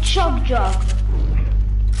have a chug jug.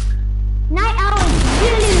 Night owl is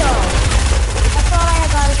really low. That's all I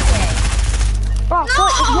gotta say. Oh,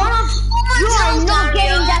 You are not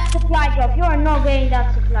getting that supply drop. You are not getting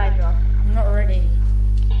that supply drop. I'm not ready.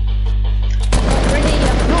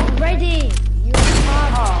 I'm not ready. You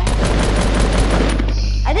are.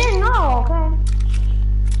 I didn't know, okay?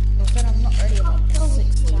 I said I'm not ready about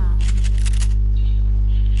 6 times.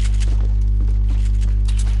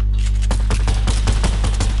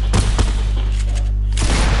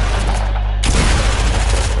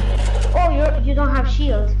 Oh, you don't have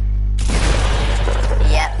shield.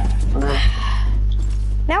 Yep.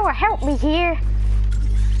 Noah, help me here.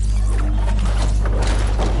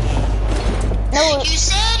 Noah. You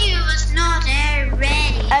said you was not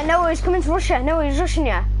ready. Noah, he's coming to Russia. Noah, he's rushing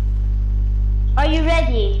you. Are you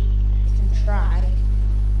ready? You can try.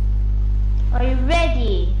 Are you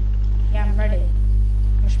ready? Yeah, I'm ready.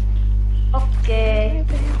 Push me. Okay.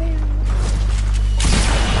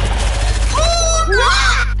 Oh,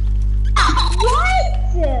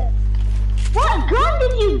 What? What gun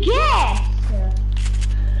did you get?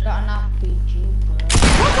 Got an RPG, bro.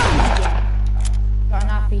 What gun did you get? Got an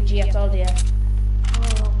RPG, I told you.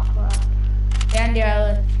 Oh crap. Behind you,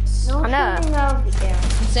 Alex. No I know. shooting over there.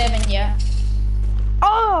 I'm saving you.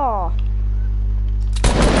 Oh!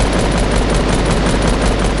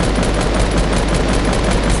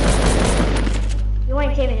 You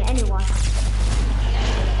ain't saving anyone.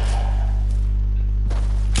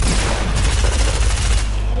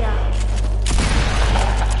 Yeah.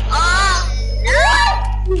 oh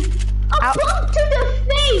no! A bump to the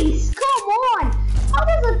face! Come on! How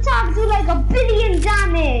does a tank do like 1 billion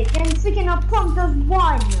damage and freaking a pump does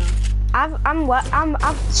 1?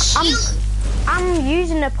 I'm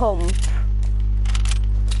using a pump.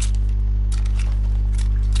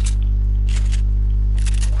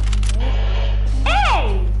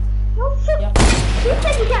 Hey! No shoot. Yep. You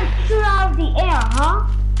said you can shoot out of the air, huh?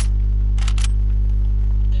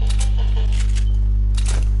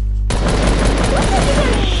 You said you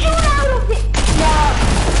can shoot out of the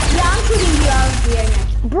Yeah, I'm shooting you out of the air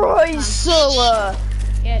now. Bro, he's solo.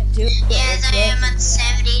 Yeah, do it. Yes, I am at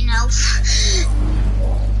 70 health.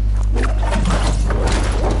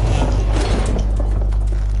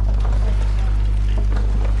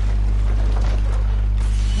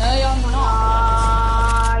 No, you're not.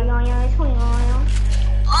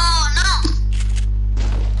 Oh no!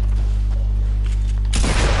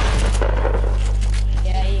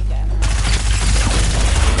 Yeah, you go.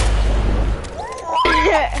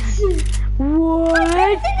 What? I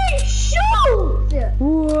didn't shoot!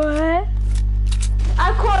 What? I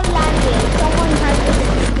called landing. Someone has a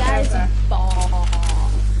different Guys, server.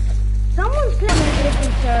 Someone's playing a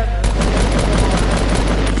different server.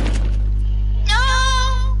 No!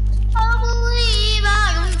 I believe I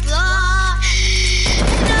can fly.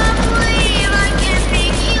 And I believe I can be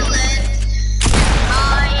healed.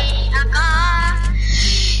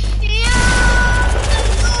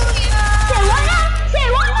 Say what now? Say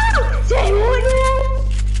what now? Say what now?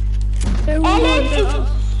 Ellen is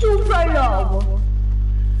super low.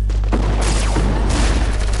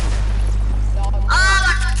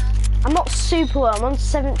 I'm not super low, I'm on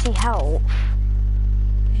 70 health.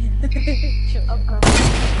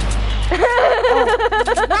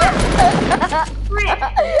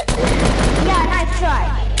 Yeah, nice try.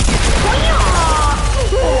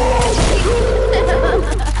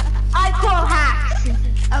 I call hacks.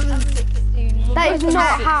 That is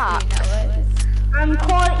not hack. I'm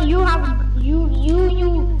calling. You have.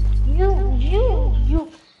 You.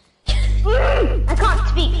 I can't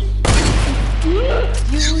speak.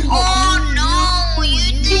 Oh no, you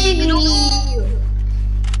did no.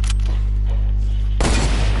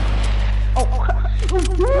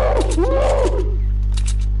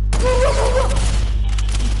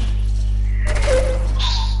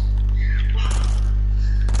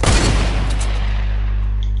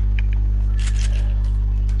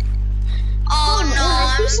 Oh no,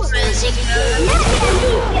 I'm stressing.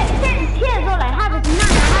 Here's all I have is 9.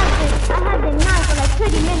 I have the 9 for like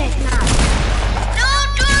 30 minutes now. No,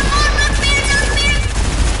 not me.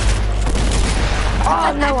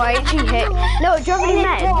 Oh no, I actually hit. No, do you have any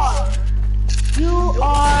meds? You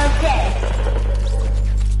are dead.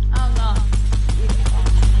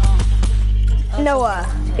 Noah,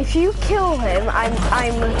 if you kill him,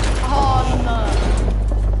 Oh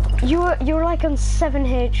no. you're like on 7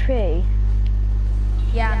 HP.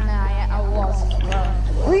 Yeah, no, I was as well.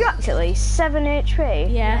 Were you actually 7 HP?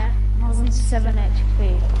 Yeah, I was on 7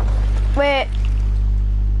 HP. Wait,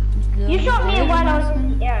 You shot me while I was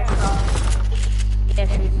in the air, so. Yeah,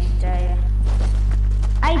 shoot me, dare you.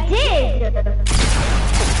 I did!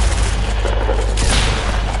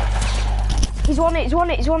 He's won it, he's won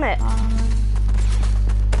it, he's won it.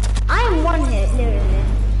 I am one hit, literally.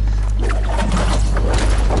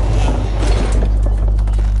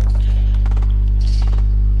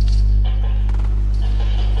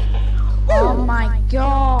 Oh my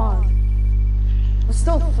god. We're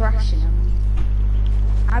still thrashing him.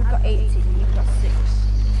 I've got 18, you've got 6.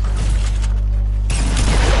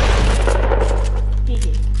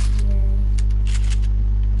 GG.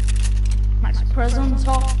 Max Prez on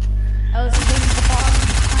top. I was thinking the bottom,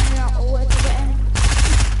 finding out where to get in.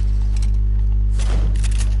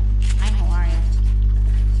 I know where I am.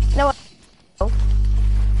 No,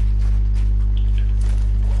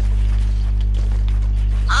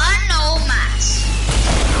 Anomas.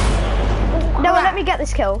 Noah, let me get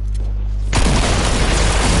this kill.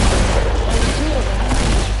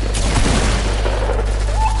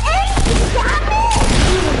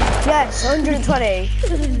 Yes, 120.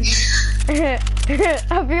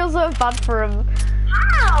 I feel so bad for him.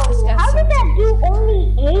 How? How did that do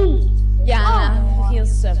only 8? Yeah, no, he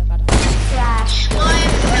feels so bad. Trash. I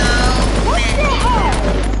What the hell?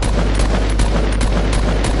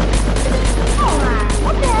 Oh man,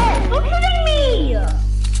 what the heck? Stop shooting me!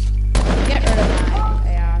 Get rid of my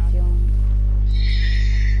AR if you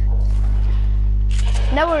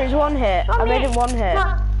want. Noah is one hit. I made him one hit.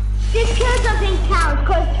 No, this kill doesn't count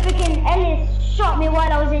because freaking Ellis shot me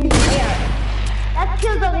while I was in the air. That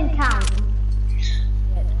kill doesn't count.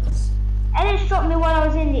 Ellis shot me while I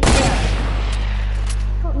was in the air.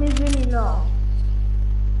 Shot me really low.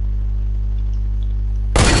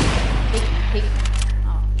 Peek.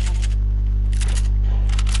 Oh,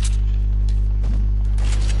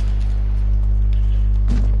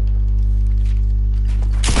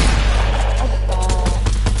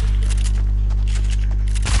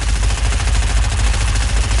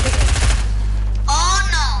 Oh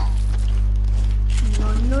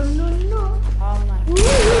no. No. oh my.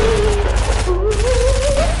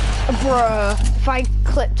 Bruh, if I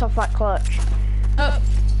clipped off that clutch. Oh.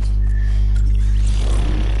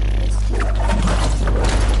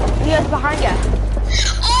 Yes, behind you.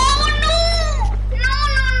 Oh no. No.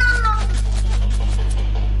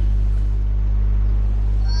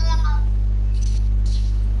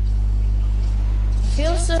 I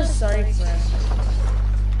feel so sorry for him.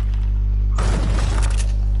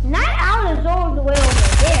 9 hours all the way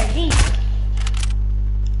over there, jeez.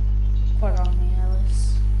 Put on me,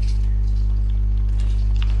 Ellis.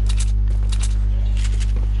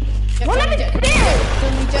 What am I doing?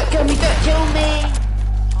 Kill me, don't kill me!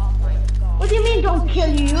 Oh my god. What do you mean don't kill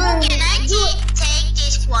you? Can I take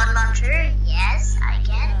this quad launcher? Yes, I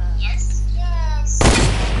can. Yes. Oh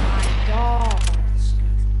my god.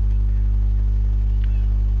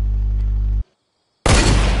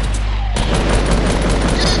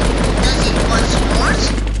 Does it watch yours?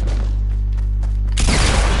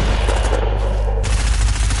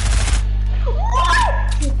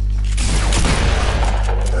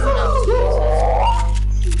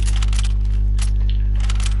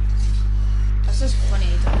 That's just funny,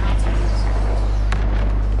 you don't have to.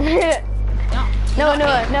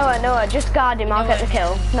 Noah, just guard him, I'll get the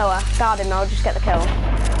kill. Noah, guard him, I'll just get the kill.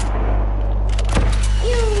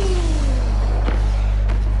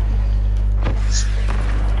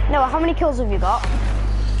 Noah, how many kills have you got?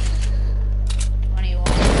 21.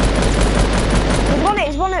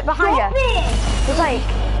 He's won it behind Stop you. it! He's like,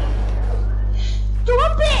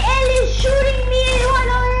 Stop it! Ellie's shooting me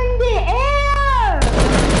while I'm in the air!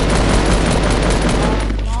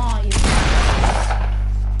 Oh, you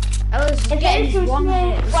Ellis is If Ellie getting shoots one me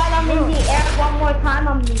hit. while I'm in the air one more time,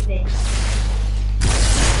 I'm leaving.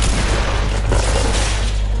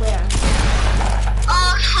 Where?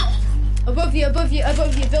 Oh Above you,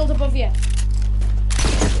 build above you.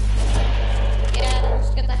 Yeah, let's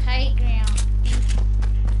get the high ground.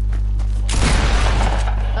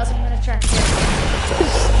 That's what I'm gonna try.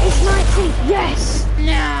 it's 19, yes!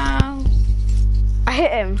 No! I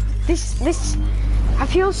hit him. This, I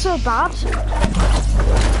feel so bad.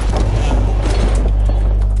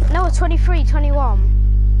 Noah, 23, 21.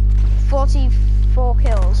 44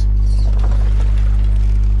 kills.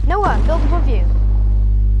 Noah, build above you.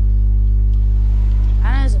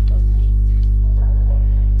 Anna's above me.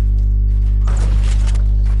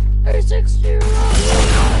 60.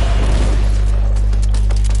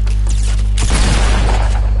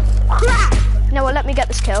 Crap! Noah, let me get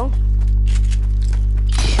this kill.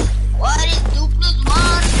 What is 2 plus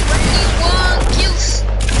 1? 21 kills.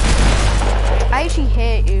 I actually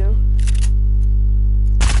hate you.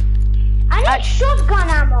 shotgun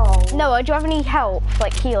ammo. Noah, do you have any help,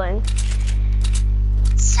 like healing?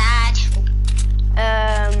 Sad.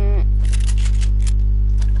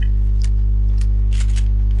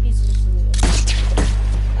 He's just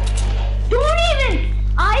Don't even.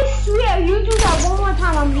 I swear, you do that one more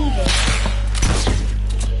time, I'm leaving.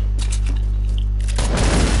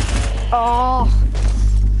 Oh.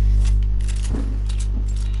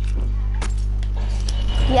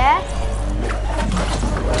 Yeah?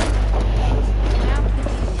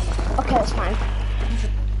 Okay, that's fine.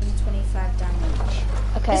 125 damage.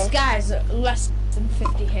 Okay. This guy's less than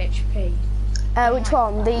 50 HP. Which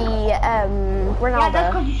one? The Ronaldo. Yeah,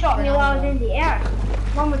 that's because you shot me while I was in the air.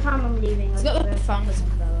 One more time, I'm leaving. He's got the founder's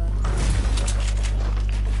umbrella.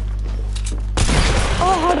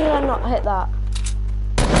 Oh, how did I not hit that?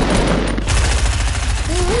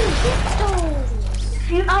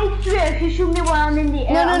 I swear, if you shoot me while I'm in the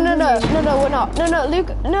air. No, we're not. No,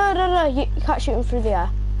 Luke, no, you can't shoot him through the air.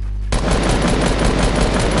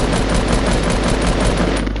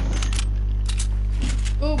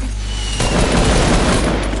 Oh,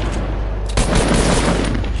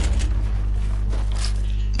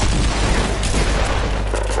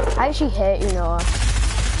 I actually hate you, Noah.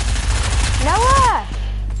 Noah!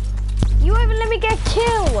 You won't even let me get a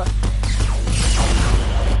kill!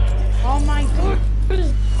 oh my god.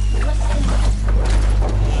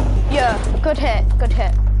 Yeah, good hit.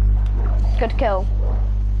 Good kill.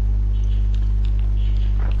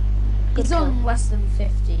 He's on less than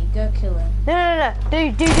 50. Go kill him. No.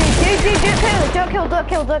 Don't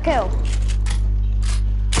kill.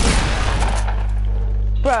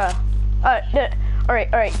 Bruh.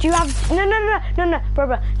 Alright. Do you have... No,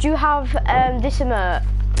 bruh. Do you have, this emote?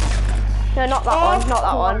 No, not that one, not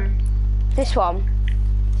that one. This one.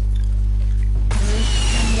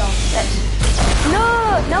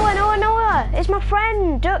 No, Noah. It's my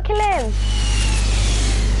friend. Don't kill him.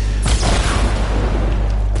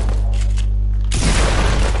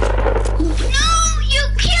 No, you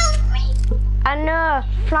killed me. I know.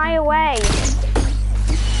 Fly away.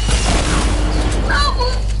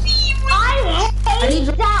 Oh, I hate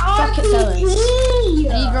that rocket RPG.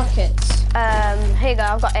 I need rockets. Here you go.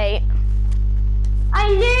 I've got 8. I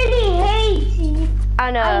literally hate it.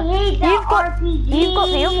 I know. I hate that RPG. You've got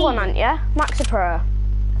the other one, haven't you? Maxa Pro.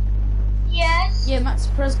 yes. Yeah, Max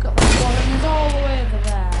Pro's got that one and he's all the way over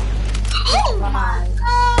there. Oh my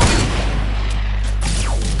god.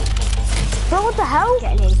 Bro, what the hell?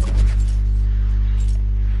 Getting in.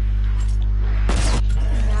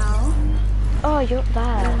 Now. Oh, you're up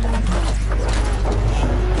there.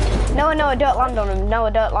 No, don't land on him. No,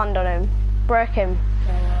 don't land on him. Break him.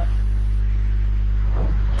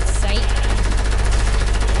 Safe.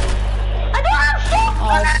 I don't have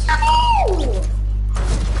shotgun ammo!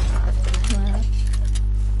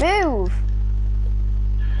 Move.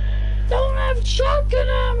 Don't have shotgun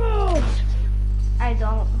ammo! I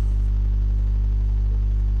don't.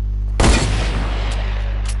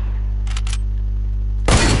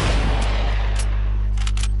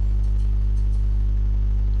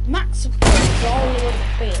 Max Pro's all over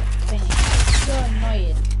the thing. So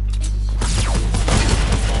annoying.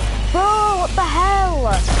 Bro, what the hell? I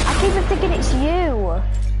keep on thinking it's you.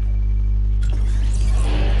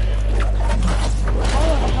 How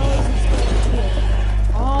the hell is he still here?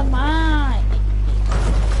 Oh my!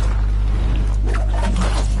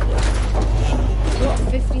 You got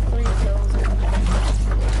 53 kills.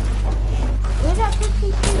 Where's that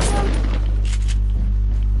 53 from?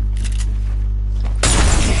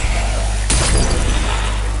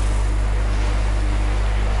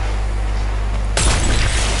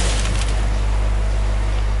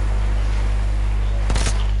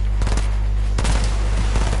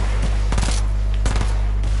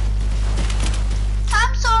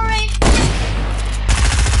 I'm sorry.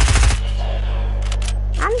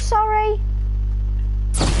 I'm sorry.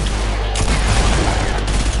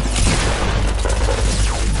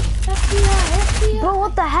 Bro,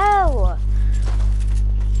 what the hell?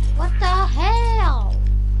 What the hell?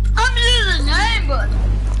 I'm using name, but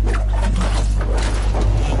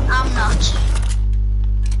I'm not.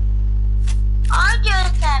 I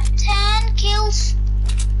just have 10 kills.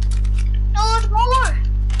 Not more.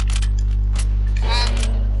 And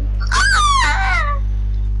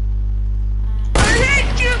I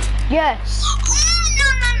hate you. Yes.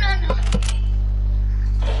 No.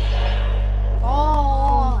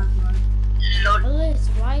 Oh, Lord. Liz,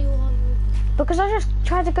 why you want Because I just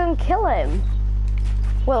tried to go and kill him.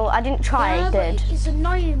 Well, I didn't try, I did. It's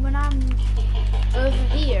annoying when I'm over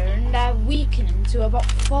here and I weaken him to about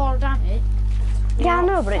 4 damage. Yeah, I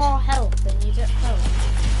know, but it's... 4 health and you don't help.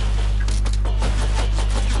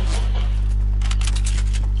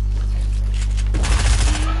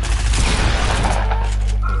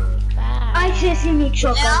 Texas in the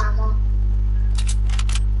truck Yeah. ammo.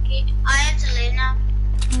 Okay, I have to leave now.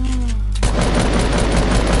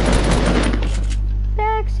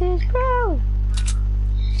 Texas, bro.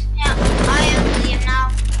 Yeah, I have to leave now.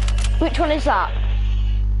 Which one is that?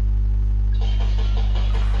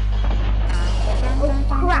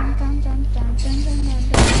 Crap.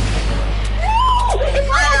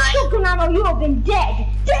 If I had shotgun ammo, you would have been dead.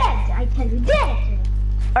 Dead, I tell you, dead.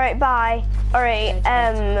 Alright, bye. Alright,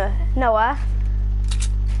 Noah.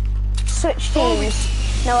 Switch teams.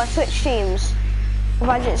 Noah, switch teams.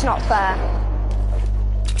 Otherwise it's not fair.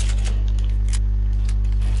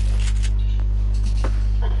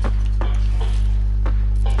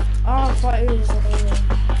 Oh, I thought it was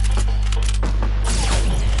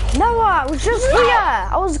Noah, I was just here!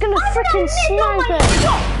 I was gonna freaking snipe him!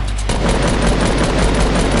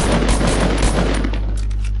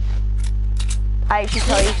 I actually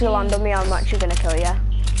tell you, if you land on me, I'm actually gonna kill you.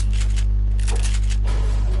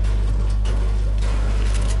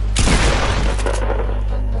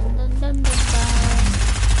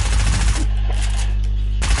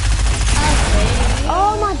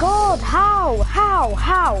 Oh my god, how?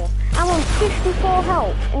 I'm on 54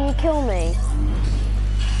 health and you kill me.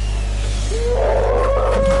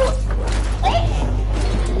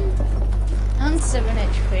 I'm 7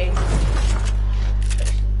 HP.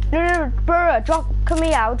 No, bro, come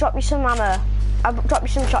here, I'll drop you some ammo. I'll drop you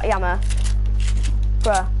some shotty ammo.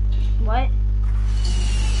 Bro, What?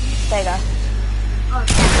 there you go.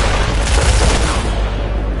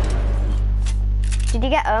 Did you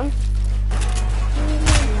get them?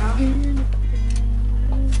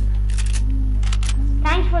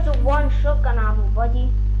 Thanks for the one shotgun ammo, buddy.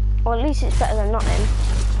 Well, at least it's better than nothing.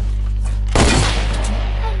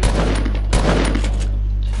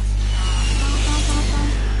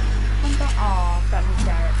 Oh, got me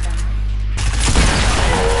direct then.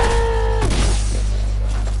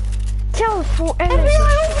 Teleport Everyone,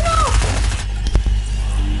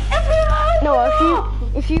 No,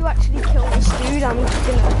 if you actually kill this dude, I'm just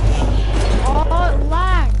gonna... Oh, it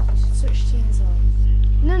lagged. Switch teams on.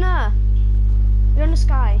 No. You're in the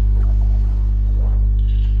sky.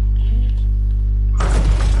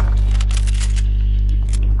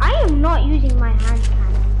 I am not using my hand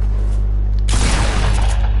cannon.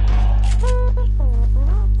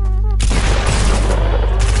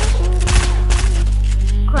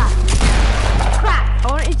 Crap. I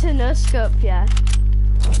want you to no scope, yeah.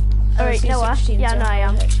 Alright, Noah. Yeah, no, I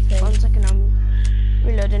am. 1 second, I'm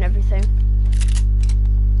reloading everything.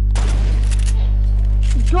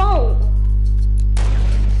 Don't.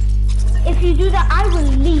 If you do that, I will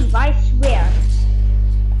leave, I swear.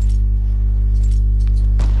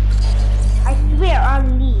 I swear I'll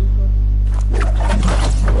leave.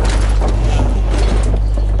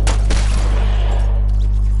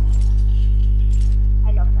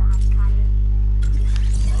 I love the hand cannon.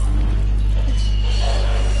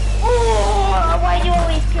 Oh, why do you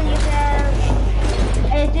always kill yourself?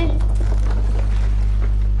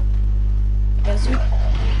 Guess who?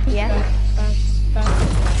 Yeah.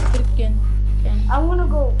 I wanna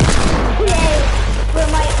go play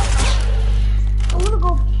with my. I wanna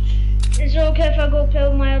go. Is it okay if I go play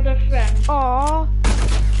with my other friend? Aww.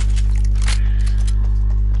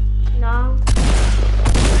 No.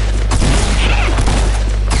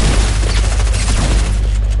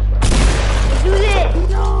 Do this.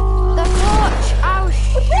 No. The clutch! Oh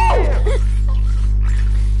shit!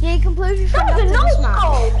 Yeah, you can play with your friend That was after a this no match.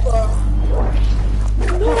 scope.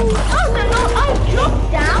 Oh no! I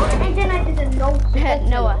jumped down and then I did a no scope.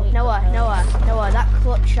 Noah, that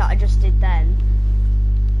clutch shot I just did then.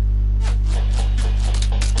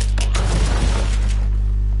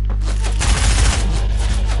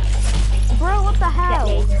 Bro, what the hell?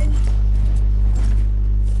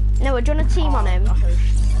 Noah, do you want a team on him?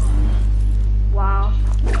 Wow.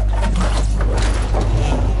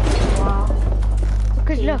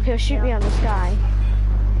 Because look, he'll shoot me on the sky.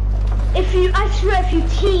 If you, I swear, if you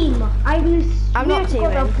team, I will I'm not swear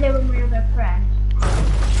to God I'll teaming. play with my other friend.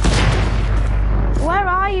 Where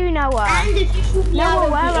are you, Noah? And if you shoot me out Noah,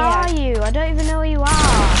 of where the air. are you? I don't even know where you are.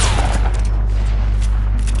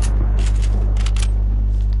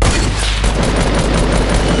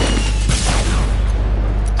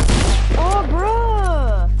 Oh,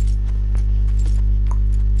 bro!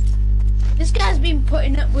 This guy's been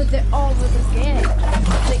putting up with it all over the game.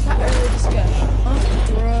 Like that earlier discussion. Oh,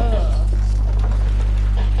 bro.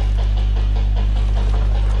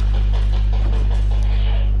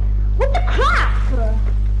 What the crap?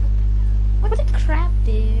 What the crap,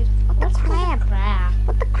 dude? What the crap?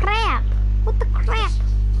 What the crap? What the crap?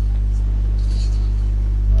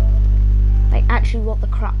 Like, actually, what the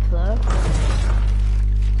crap, though?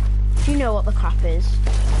 You know what the crap is.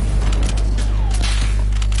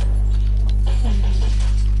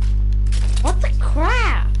 What the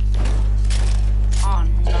crap? Oh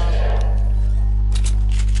no.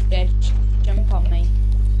 Yeah, jump on me.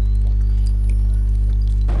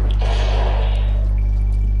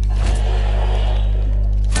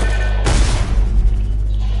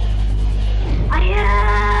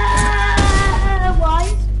 Why?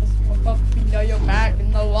 Now you're back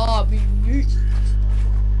in the lobby.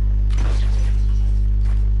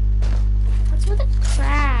 What's with the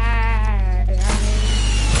crap?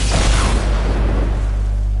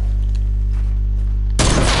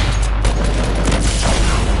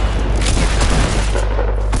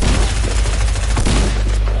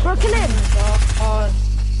 Bro, kill him! God.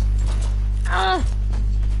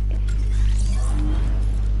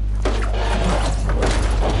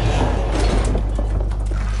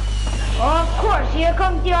 Oh, of course, here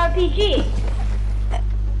comes the RPG.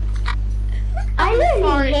 I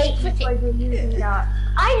really hate you for using that.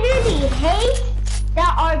 I really hate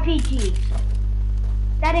that RPG.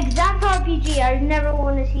 That exact RPG, I never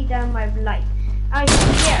want to see that in my life. I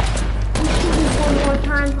swear. You see this one more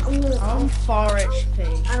time, I'm on 4 HP.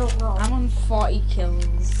 I don't know. I'm on 40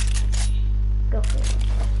 kills. Go for it.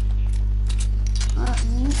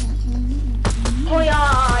 Oh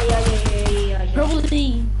yeah.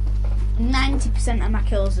 Probably 90% of my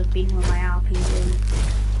kills have been with my RPG.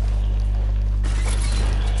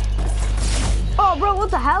 Oh, bro, what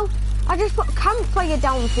the hell? I just put a campfire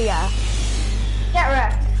down for you. Get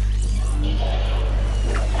wrecked.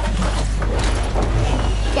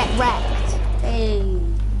 Get wrecked. Hey.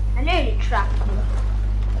 I nearly trapped you.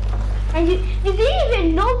 And you didn't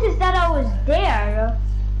even notice that I was there.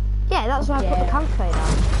 Yeah, that's why I put the campfire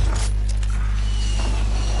down.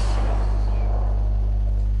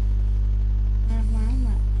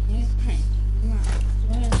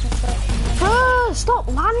 Bro, stop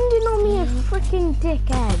landing on me, you freaking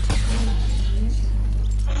dickhead.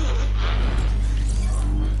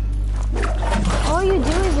 All you do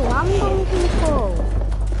is land on people.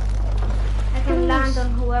 I can land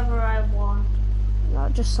on whoever I want.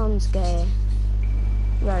 That just sounds gay.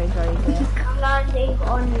 Very, very gay. I'm landing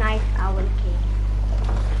on Night Owl King.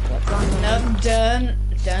 No,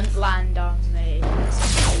 don't land on me.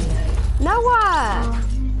 Nowhere!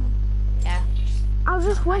 Yeah. I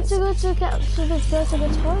just went to go to get to the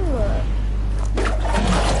toilet.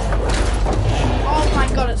 Oh my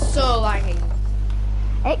god, it's so laggy.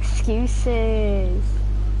 Excuses.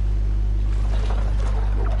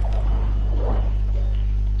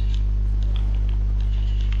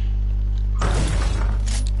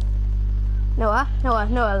 Noah,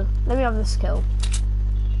 let me have this kill.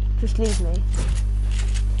 Just leave me.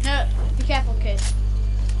 No, be careful, kid.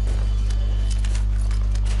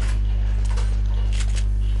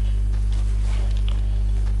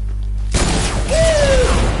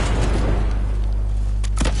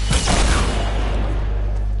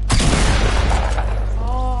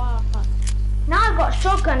 Now I've got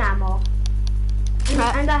shotgun ammo.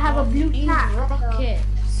 And I have a blue tag.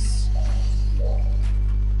 Rockets.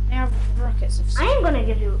 I have rockets of I ain't gonna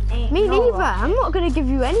give you any. Me no neither. rockets. I'm not gonna give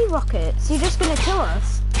you any rockets. You're just gonna kill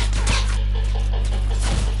us.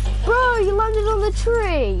 Bro, you landed on the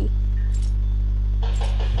tree.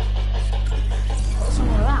 What's wrong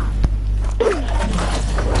with that? What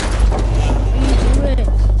are you doing?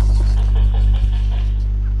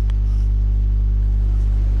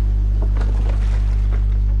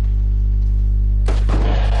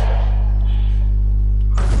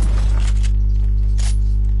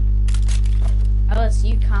 Alice,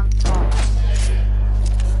 you can't talk.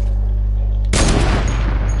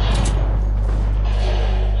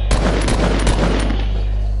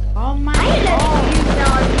 Oh my god. Use the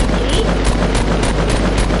RPG.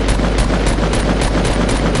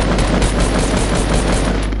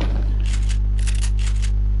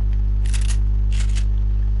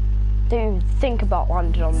 Don't even think about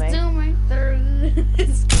landing on me. Zooming through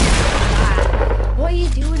this. What are you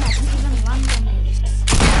doing? I can't even land on this.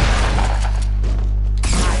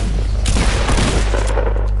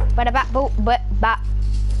 But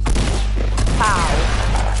pow.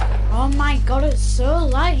 Oh my god, it's so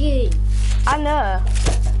laggy. I know.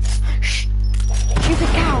 Shh. Stupid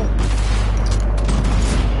cow.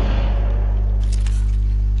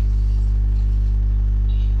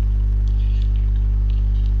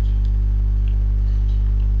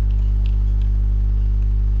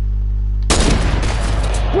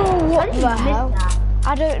 Whoa, what How did you the miss hell? that?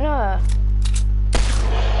 I don't know.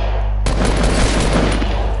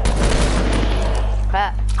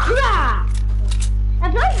 Crap!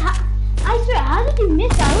 That's like I swear, how did you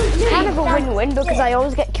miss that? I was literally Kind of a win-win because I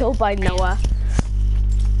always get killed by Noah.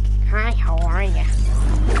 Hi, how are you?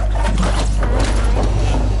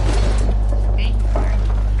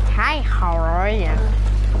 Hi, how are you?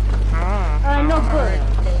 No good.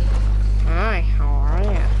 Hi, how are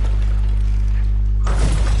you?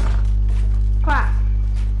 Crap.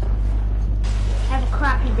 Have a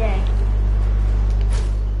crappy day.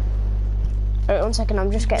 Wait 1 second,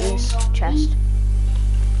 I'm just getting this chest.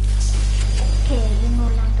 Okay, you know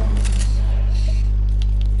not going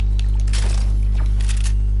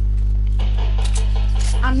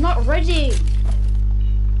I'm not ready.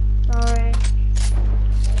 Sorry.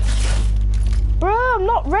 Bro, I'm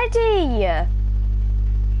not ready!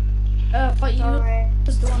 But you Sorry.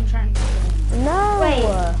 was the one trying to kill me. No! Wait.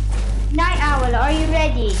 Night Owl, are you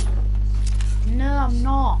ready? No, I'm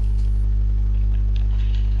not.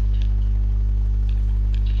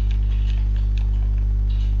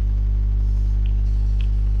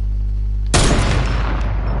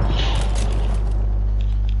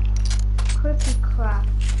 Creepy crap.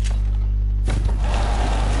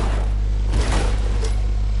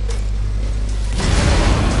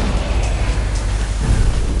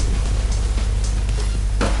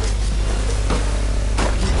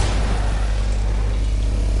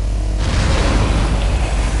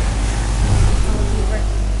 I'll be ready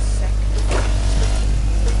in a second.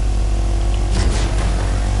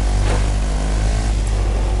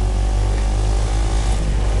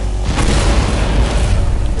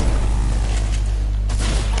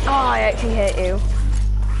 Oh, I actually hate you.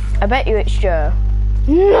 I bet you it's Joe.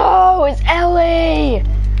 No, it's Ellie!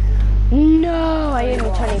 No, I owe you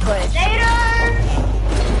 20 quid. Later!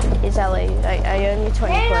 It's Ellie. I owe you 20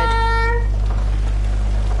 quid. Later!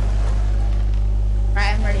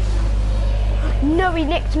 Right, I'm ready now. No, he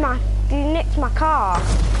nicked my car.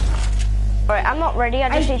 Alright, I'm not ready. I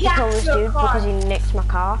just need to kill this jacked your dude car. because he nicked my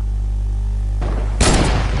car.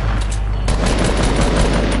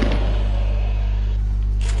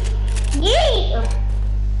 Yeet!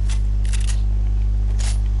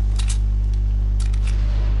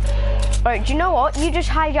 Alright, do you know what? You just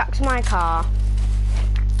hijacked my car.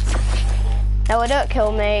 No, don't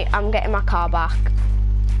kill me. I'm getting my car back.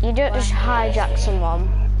 You don't just hijack someone.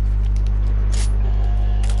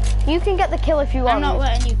 You can get the kill if you want. I'm not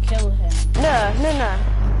letting you kill him. No.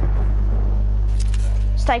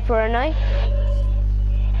 Sniper only.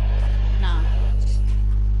 Nah.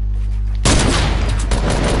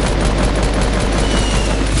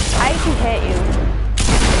 I actually hate you.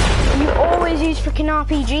 You always use freaking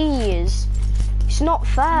RPGs. It's not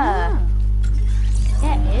fair. No.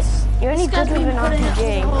 Yeah, it is. You're only This guy's good with been an putting it for the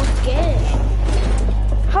RPG. whole game.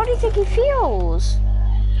 How do you think he feels?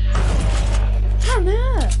 I don't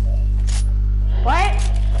know. What?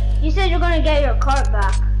 You said you're gonna get your cart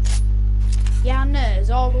back. Yeah, I know. It's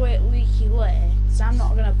all the way at Leaky Lake, so I'm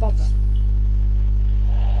not gonna bother.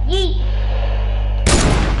 Yeet!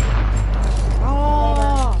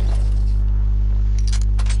 Oh.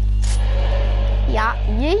 Yeah,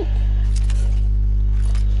 yeet.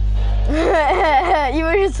 You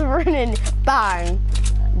were just running, bang,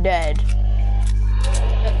 dead.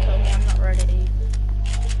 Don't kill me. I'm not ready.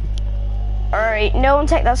 Alright, no one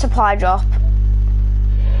take that supply drop.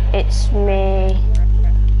 It's me.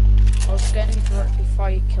 I was getting for it before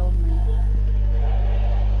you killed me.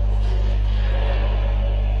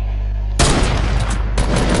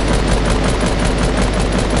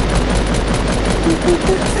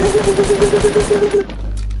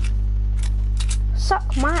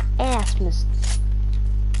 Suck my ass, miss.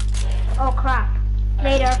 Oh crap.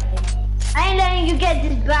 Later. I ain't letting you get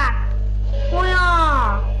this back.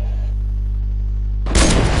 Booyah!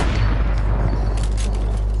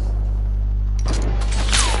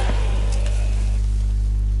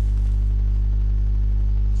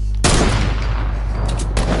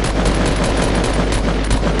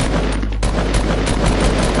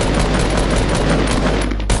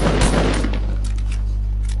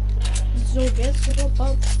 So guess what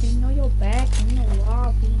about you know you're back in the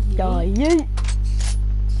lobby. Yeet.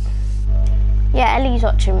 Yeah, Ellie's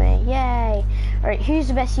watching me. Yay. Alright, who's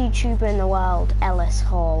the best YouTuber in the world? Ellis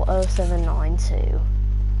Hall 0792.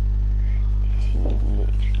 If you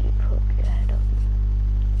literally put your head up.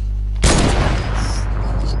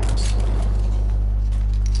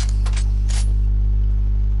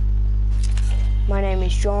 My name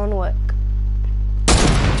is John Wick.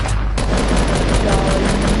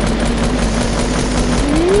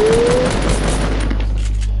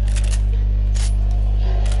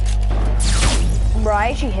 Bro, I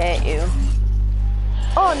actually hate you.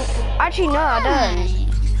 Oh, actually no, I don't.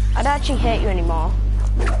 I don't actually hate you anymore.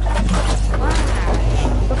 Why?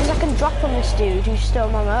 crash? Because I can drop on this dude who's still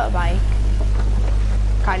on my motorbike.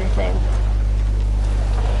 Kind of thing.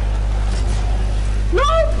 No!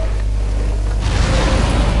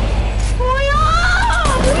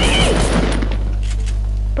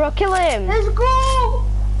 Bro, kill him! Let's go!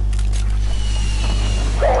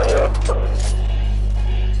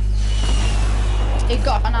 He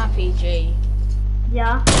got an RPG.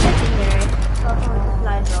 Yeah, legendary. That's one of the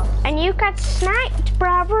slides off. And you got sniped,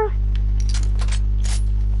 brother.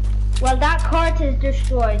 Well, that cart is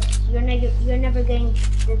destroyed. You're never getting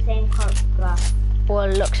the same cart back. Well,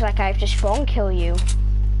 it looks like I have to spawn kill you.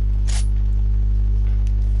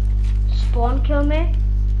 Spawn kill me?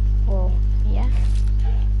 Well, yeah.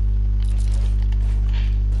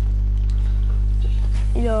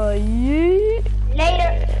 Yeah.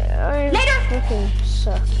 Later. Later. Freaking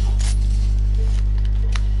suck.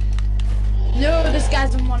 No, this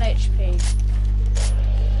guy's on 1 HP.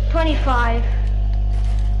 25.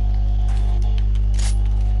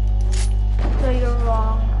 So you're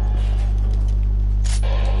wrong.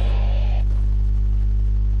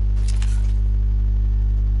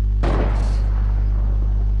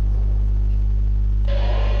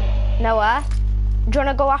 Noah, do you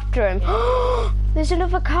wanna go after him? There's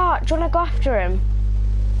another cart. Do you wanna go after him?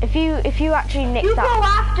 If you actually nick You that. go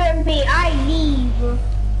after me, I leave.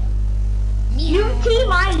 You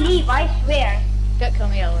team, I leave, I swear. Don't kill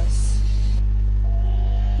me, Ellis.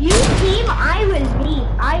 You team, I will leave.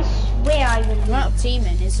 I swear I will I'm leave. not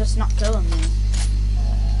teaming, he's just not killing me.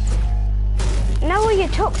 Noah, you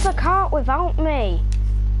took the cart without me.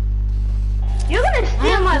 You're gonna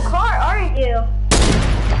steal my car, aren't you?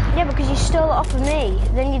 Yeah, because you stole it off of me.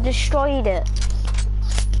 Then you destroyed it.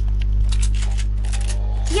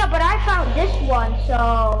 Yeah, but I found this one,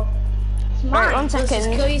 so it's mine. Right, one Just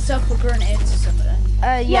second. kill yourself with grenades or something.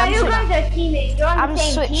 Yeah, Yeah, I'm you switching. guys are teaming. You're on I'm the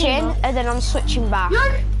same switching, team. and then I'm switching back. You're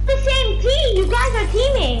on the same team. You guys are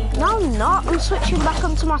teaming. No, I'm not. I'm switching back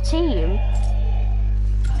onto my team.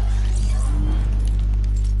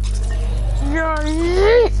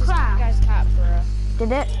 Crap. Guy's cat, bro.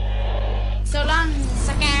 Did it? So long,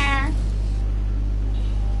 sucker.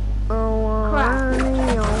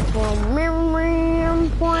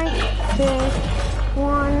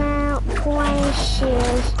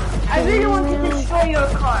 I really want to destroy your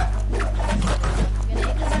car.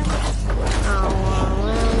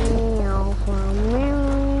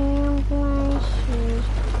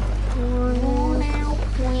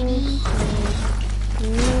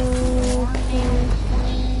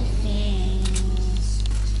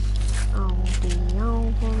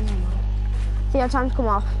 Theo, time to come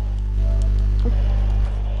off.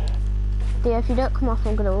 Theo, if you don't come off,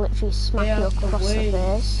 I'm gonna literally smack you across the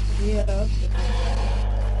face. Yeah.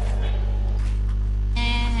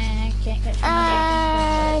 Can't catch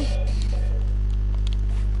Hey!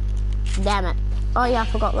 Damn it. Oh yeah, I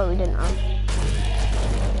forgot what we didn't have.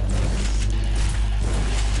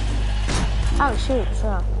 Oh shoot,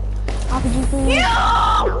 sure. RPG please.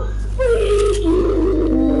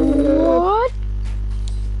 What?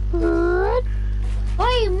 What? What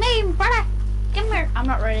do you mean, brother? Come here. I'm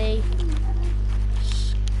not ready.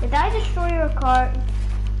 Did I destroy your car?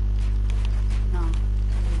 No.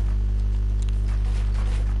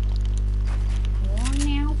 You're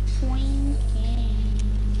now pointing.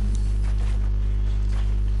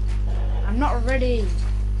 I'm not ready.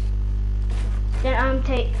 Then I'm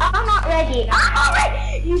not ready. I'm not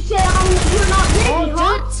ready. You said you're not ready, Oh,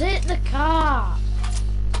 huh? don't take the car.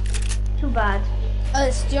 Too bad.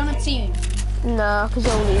 Do you want a team? No, because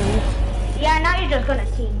you'll leave. Yeah, now you're just gonna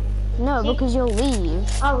team. No, See? because you'll leave.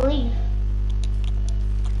 I'll leave.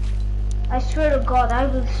 I swear to God, I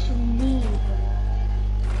will leave.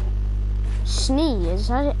 Sneeze?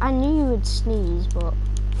 I knew you would sneeze, but...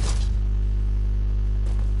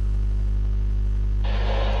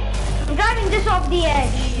 I'm driving this off the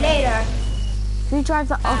edge later. If you drive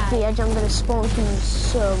that off the edge, I'm gonna spawn kill you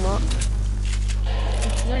so much.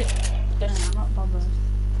 I'm not bothered.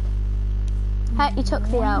 Heck, you took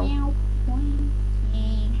the L.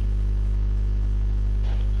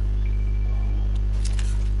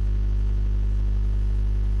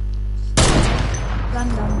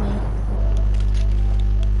 Land on me.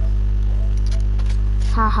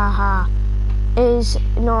 Ha ha ha. Is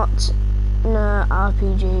not no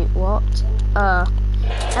RPG. What?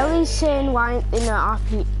 Ellie's saying why aren't they no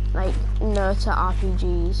RP, like no to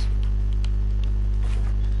RPGs.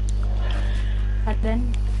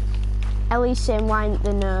 Then Ellie's saying why aren't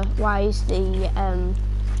they no? Why is the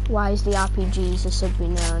RPGs a should be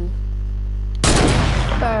known?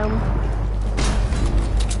 Boom.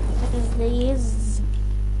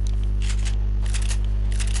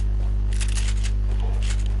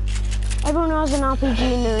 has an RPG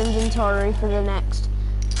in their inventory for the next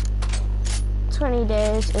 20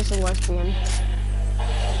 days is a lesbian.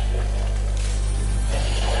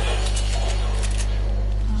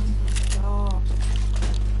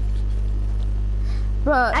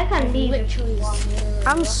 But I can leave if you Literally want.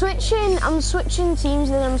 0. I'm switching teams,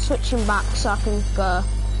 then I'm switching back so I can go.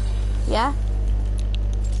 Yeah?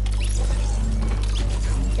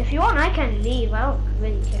 If you want, I can leave. I don't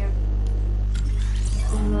really care.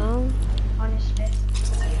 No. Honestly.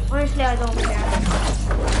 Honestly, I don't care.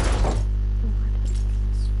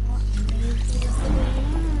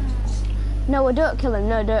 No, don't kill him.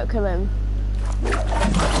 No, don't kill him.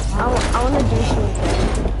 I want to do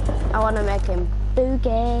something. I want to make him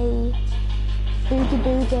boogie. Boogie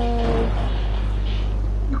boogie.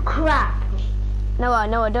 Crap.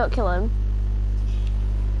 No, don't kill him.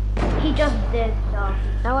 He just did so.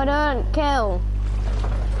 No, I don't. Kill.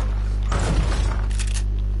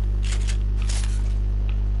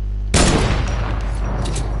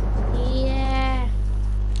 Yeah.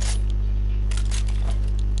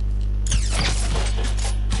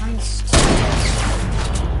 Nice.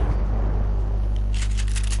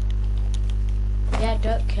 Yeah,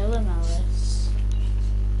 don't kill him, Alice.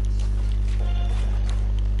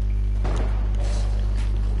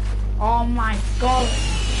 Oh my god.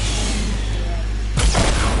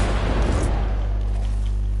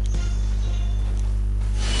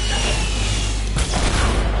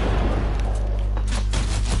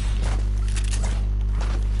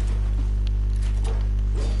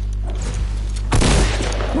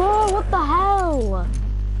 Bro, what the hell?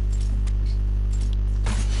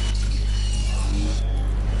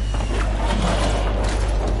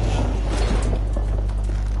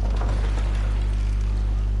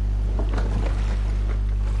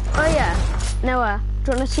 Oh yeah, Noah,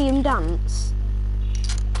 do you want to see him dance?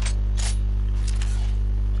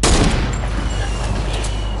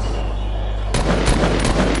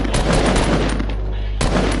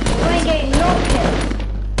 You ain't getting no kills.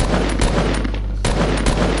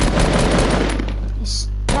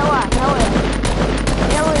 Noah,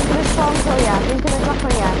 he's gonna storm kill ya. He's gonna drop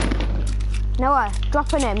on ya. Noah,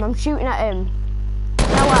 drop on him. I'm shooting at him.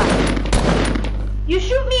 Noah, You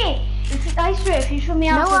shoot me. I swear, if you shoot me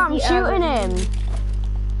out, Noah, I'm shooting him.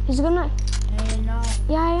 He's gonna. No.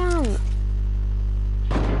 Yeah, I am.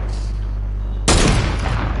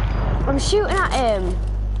 I'm shooting at him.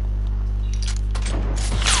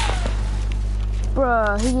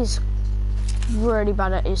 Bro, he's really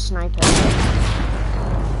bad at his sniping.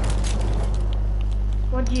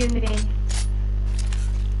 What do you mean?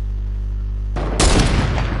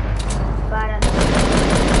 Bad.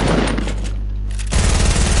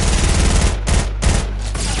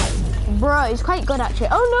 Bro, he's quite good actually.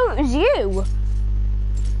 Oh no, it was you.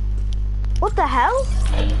 What the hell?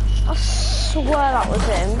 I swear that was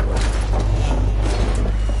him.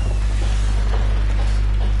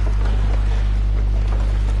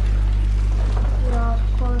 Yeah, of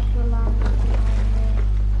course you're lying.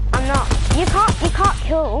 I'm not. You can't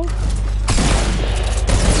kill.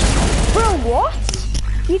 Bro, what?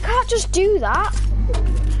 You can't just do that.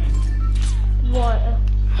 What?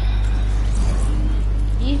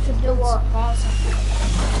 You could do what?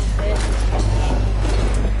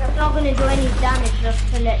 That's not gonna do any damage,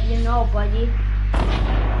 just to let you know, buddy.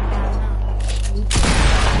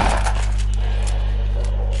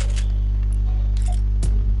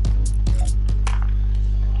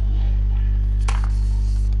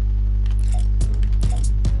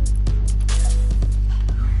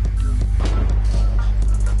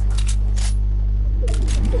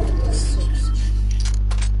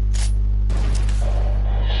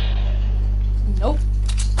 Nope.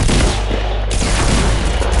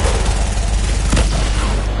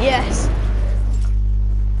 Yes.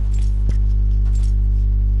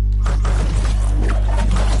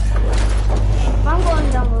 I'm going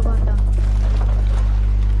down, we're going down.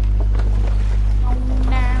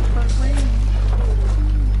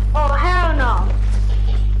 Oh, hell no.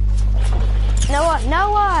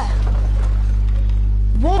 Noah!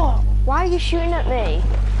 What? Why are you shooting at me?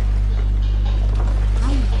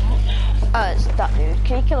 Oh, it's that dude.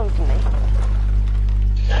 Can you kill him for me?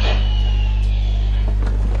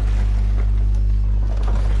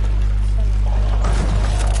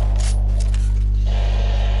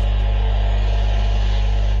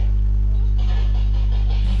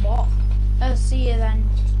 What? I'll see you then.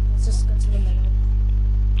 Let's just go to the middle.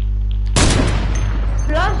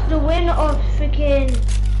 Plus, the win of freaking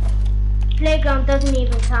playground doesn't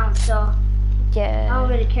even count, so I Yeah. don't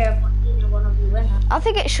really care if either one of you win. I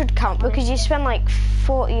think it should count because you spend like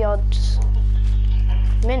 40 odd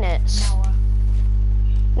minutes. Noah.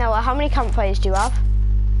 Now, how many campfires do you have?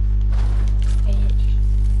 8.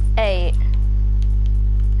 8.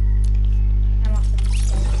 I'm off with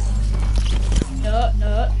this. No. Oh,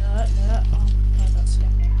 God, that's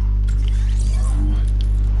scary.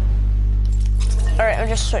 Alright, I'll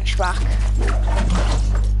just switch back.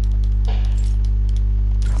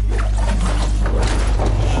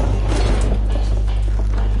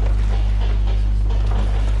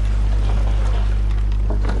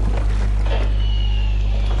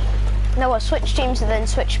 No, I'll switch teams and then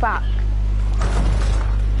switch back.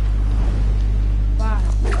 Why?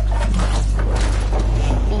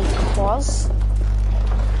 Because...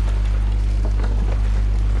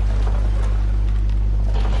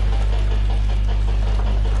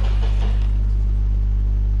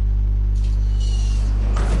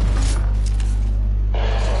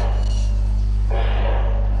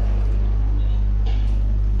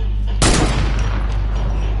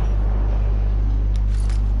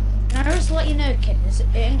 Let you know, kids, it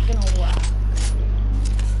ain't gonna work.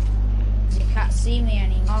 You can't see me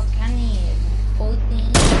anymore, can you?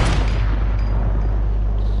 Fourteen.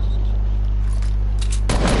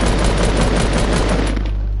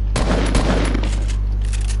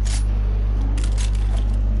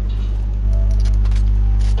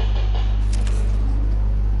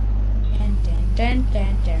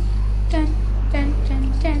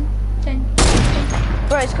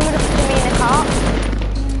 Bro, it's coming up to me in the car.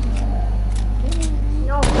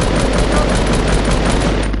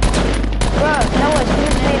 Bro, no one's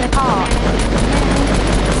coming to me in the car.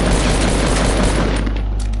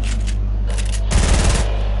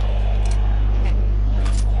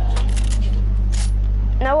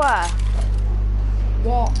 Noah.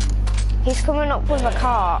 What? He's coming up with a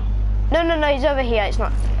car. No, he's over here. It's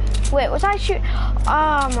not. Wait, was I shooting?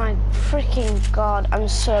 Oh my freaking god. I'm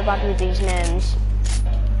so bad with these names.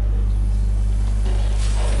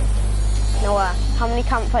 Noah, how many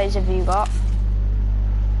campfires have you got?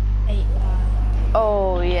 8.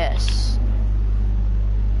 Oh, yes.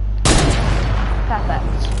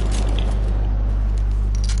 Perfect.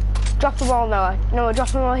 Drop them all, Noah. Noah, drop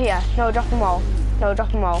them all here. Noah, drop them all. Noah,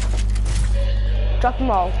 drop them all. Drop them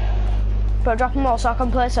all. Bro, drop them all so I can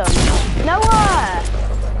play some. Noah!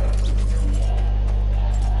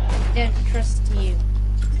 Don't trust you.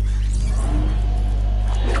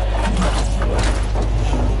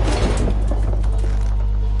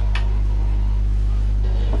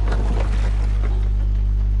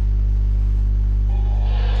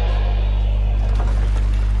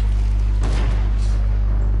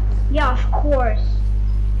 Yeah, of course.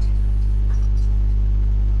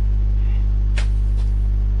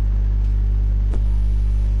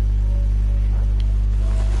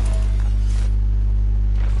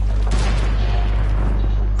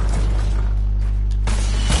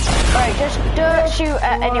 Alright, just don't shoot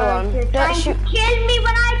at anyone. You're Don't trying shoot. to kill me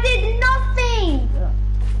when I did nothing.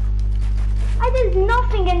 I did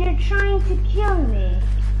nothing and you're trying to kill me.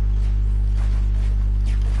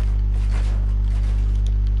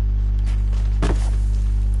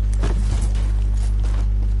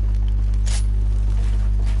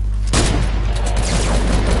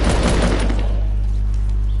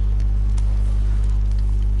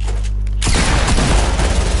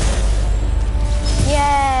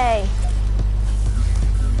 Yay!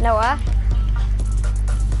 Noah?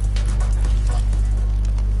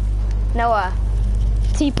 Noah?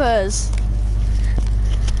 T-Pers.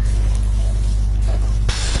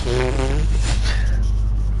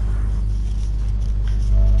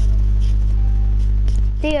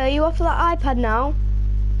 Theo, are you off of that iPad now?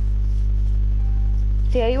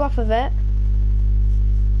 Theo, are you off of it?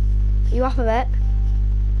 Are you off of it?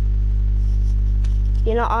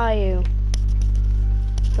 You're not, are you?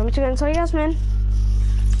 Do you want me to go and tell Yasmin?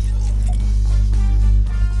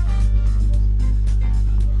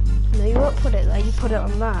 No, you won't put it there, you put it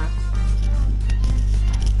on there.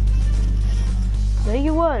 No,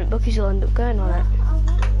 you won't, because you'll end up going on it.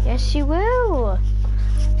 Yes, you will.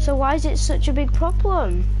 So why is it such a big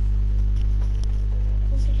problem?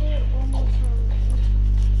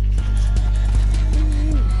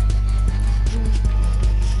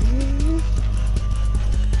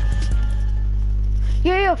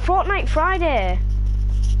 Yo, Fortnite Friday.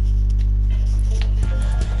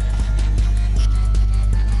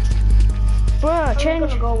 Bro, change. I'm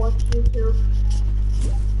gonna go watch YouTube.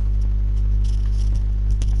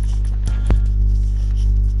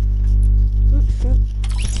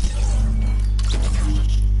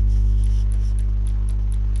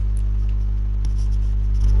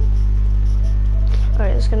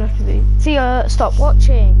 Alright, it's gonna have to be. Theo, stop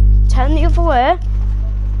watching. Turn the other way.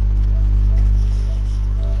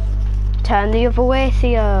 turn the other way,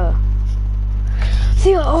 Theo.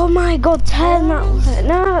 Theo, oh my god, turn that way.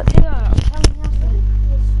 No, Theo, I'm telling you something.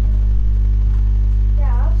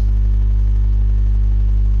 Dad?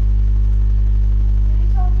 Have you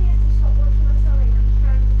told me to stop watching my telly? I'm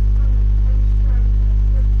trying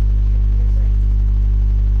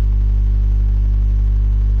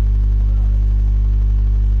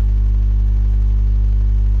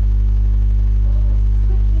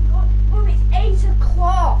Mum, it's 8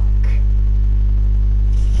 o'clock.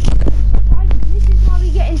 This is why we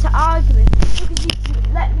get into arguments, because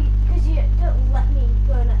you don't let me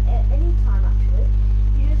go in at any time actually.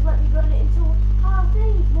 You just let me go in it until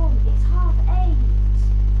 8:30, Mum, it's 8:30.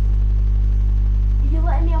 If you're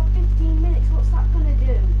letting me have 15 minutes, what's that gonna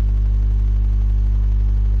do?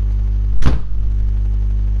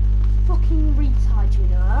 Fucking retard, you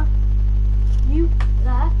know? You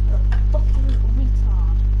there, a fucking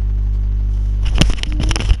retard.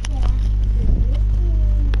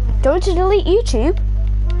 Do you want to delete YouTube?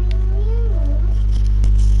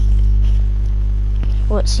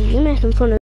 What, so you making fun of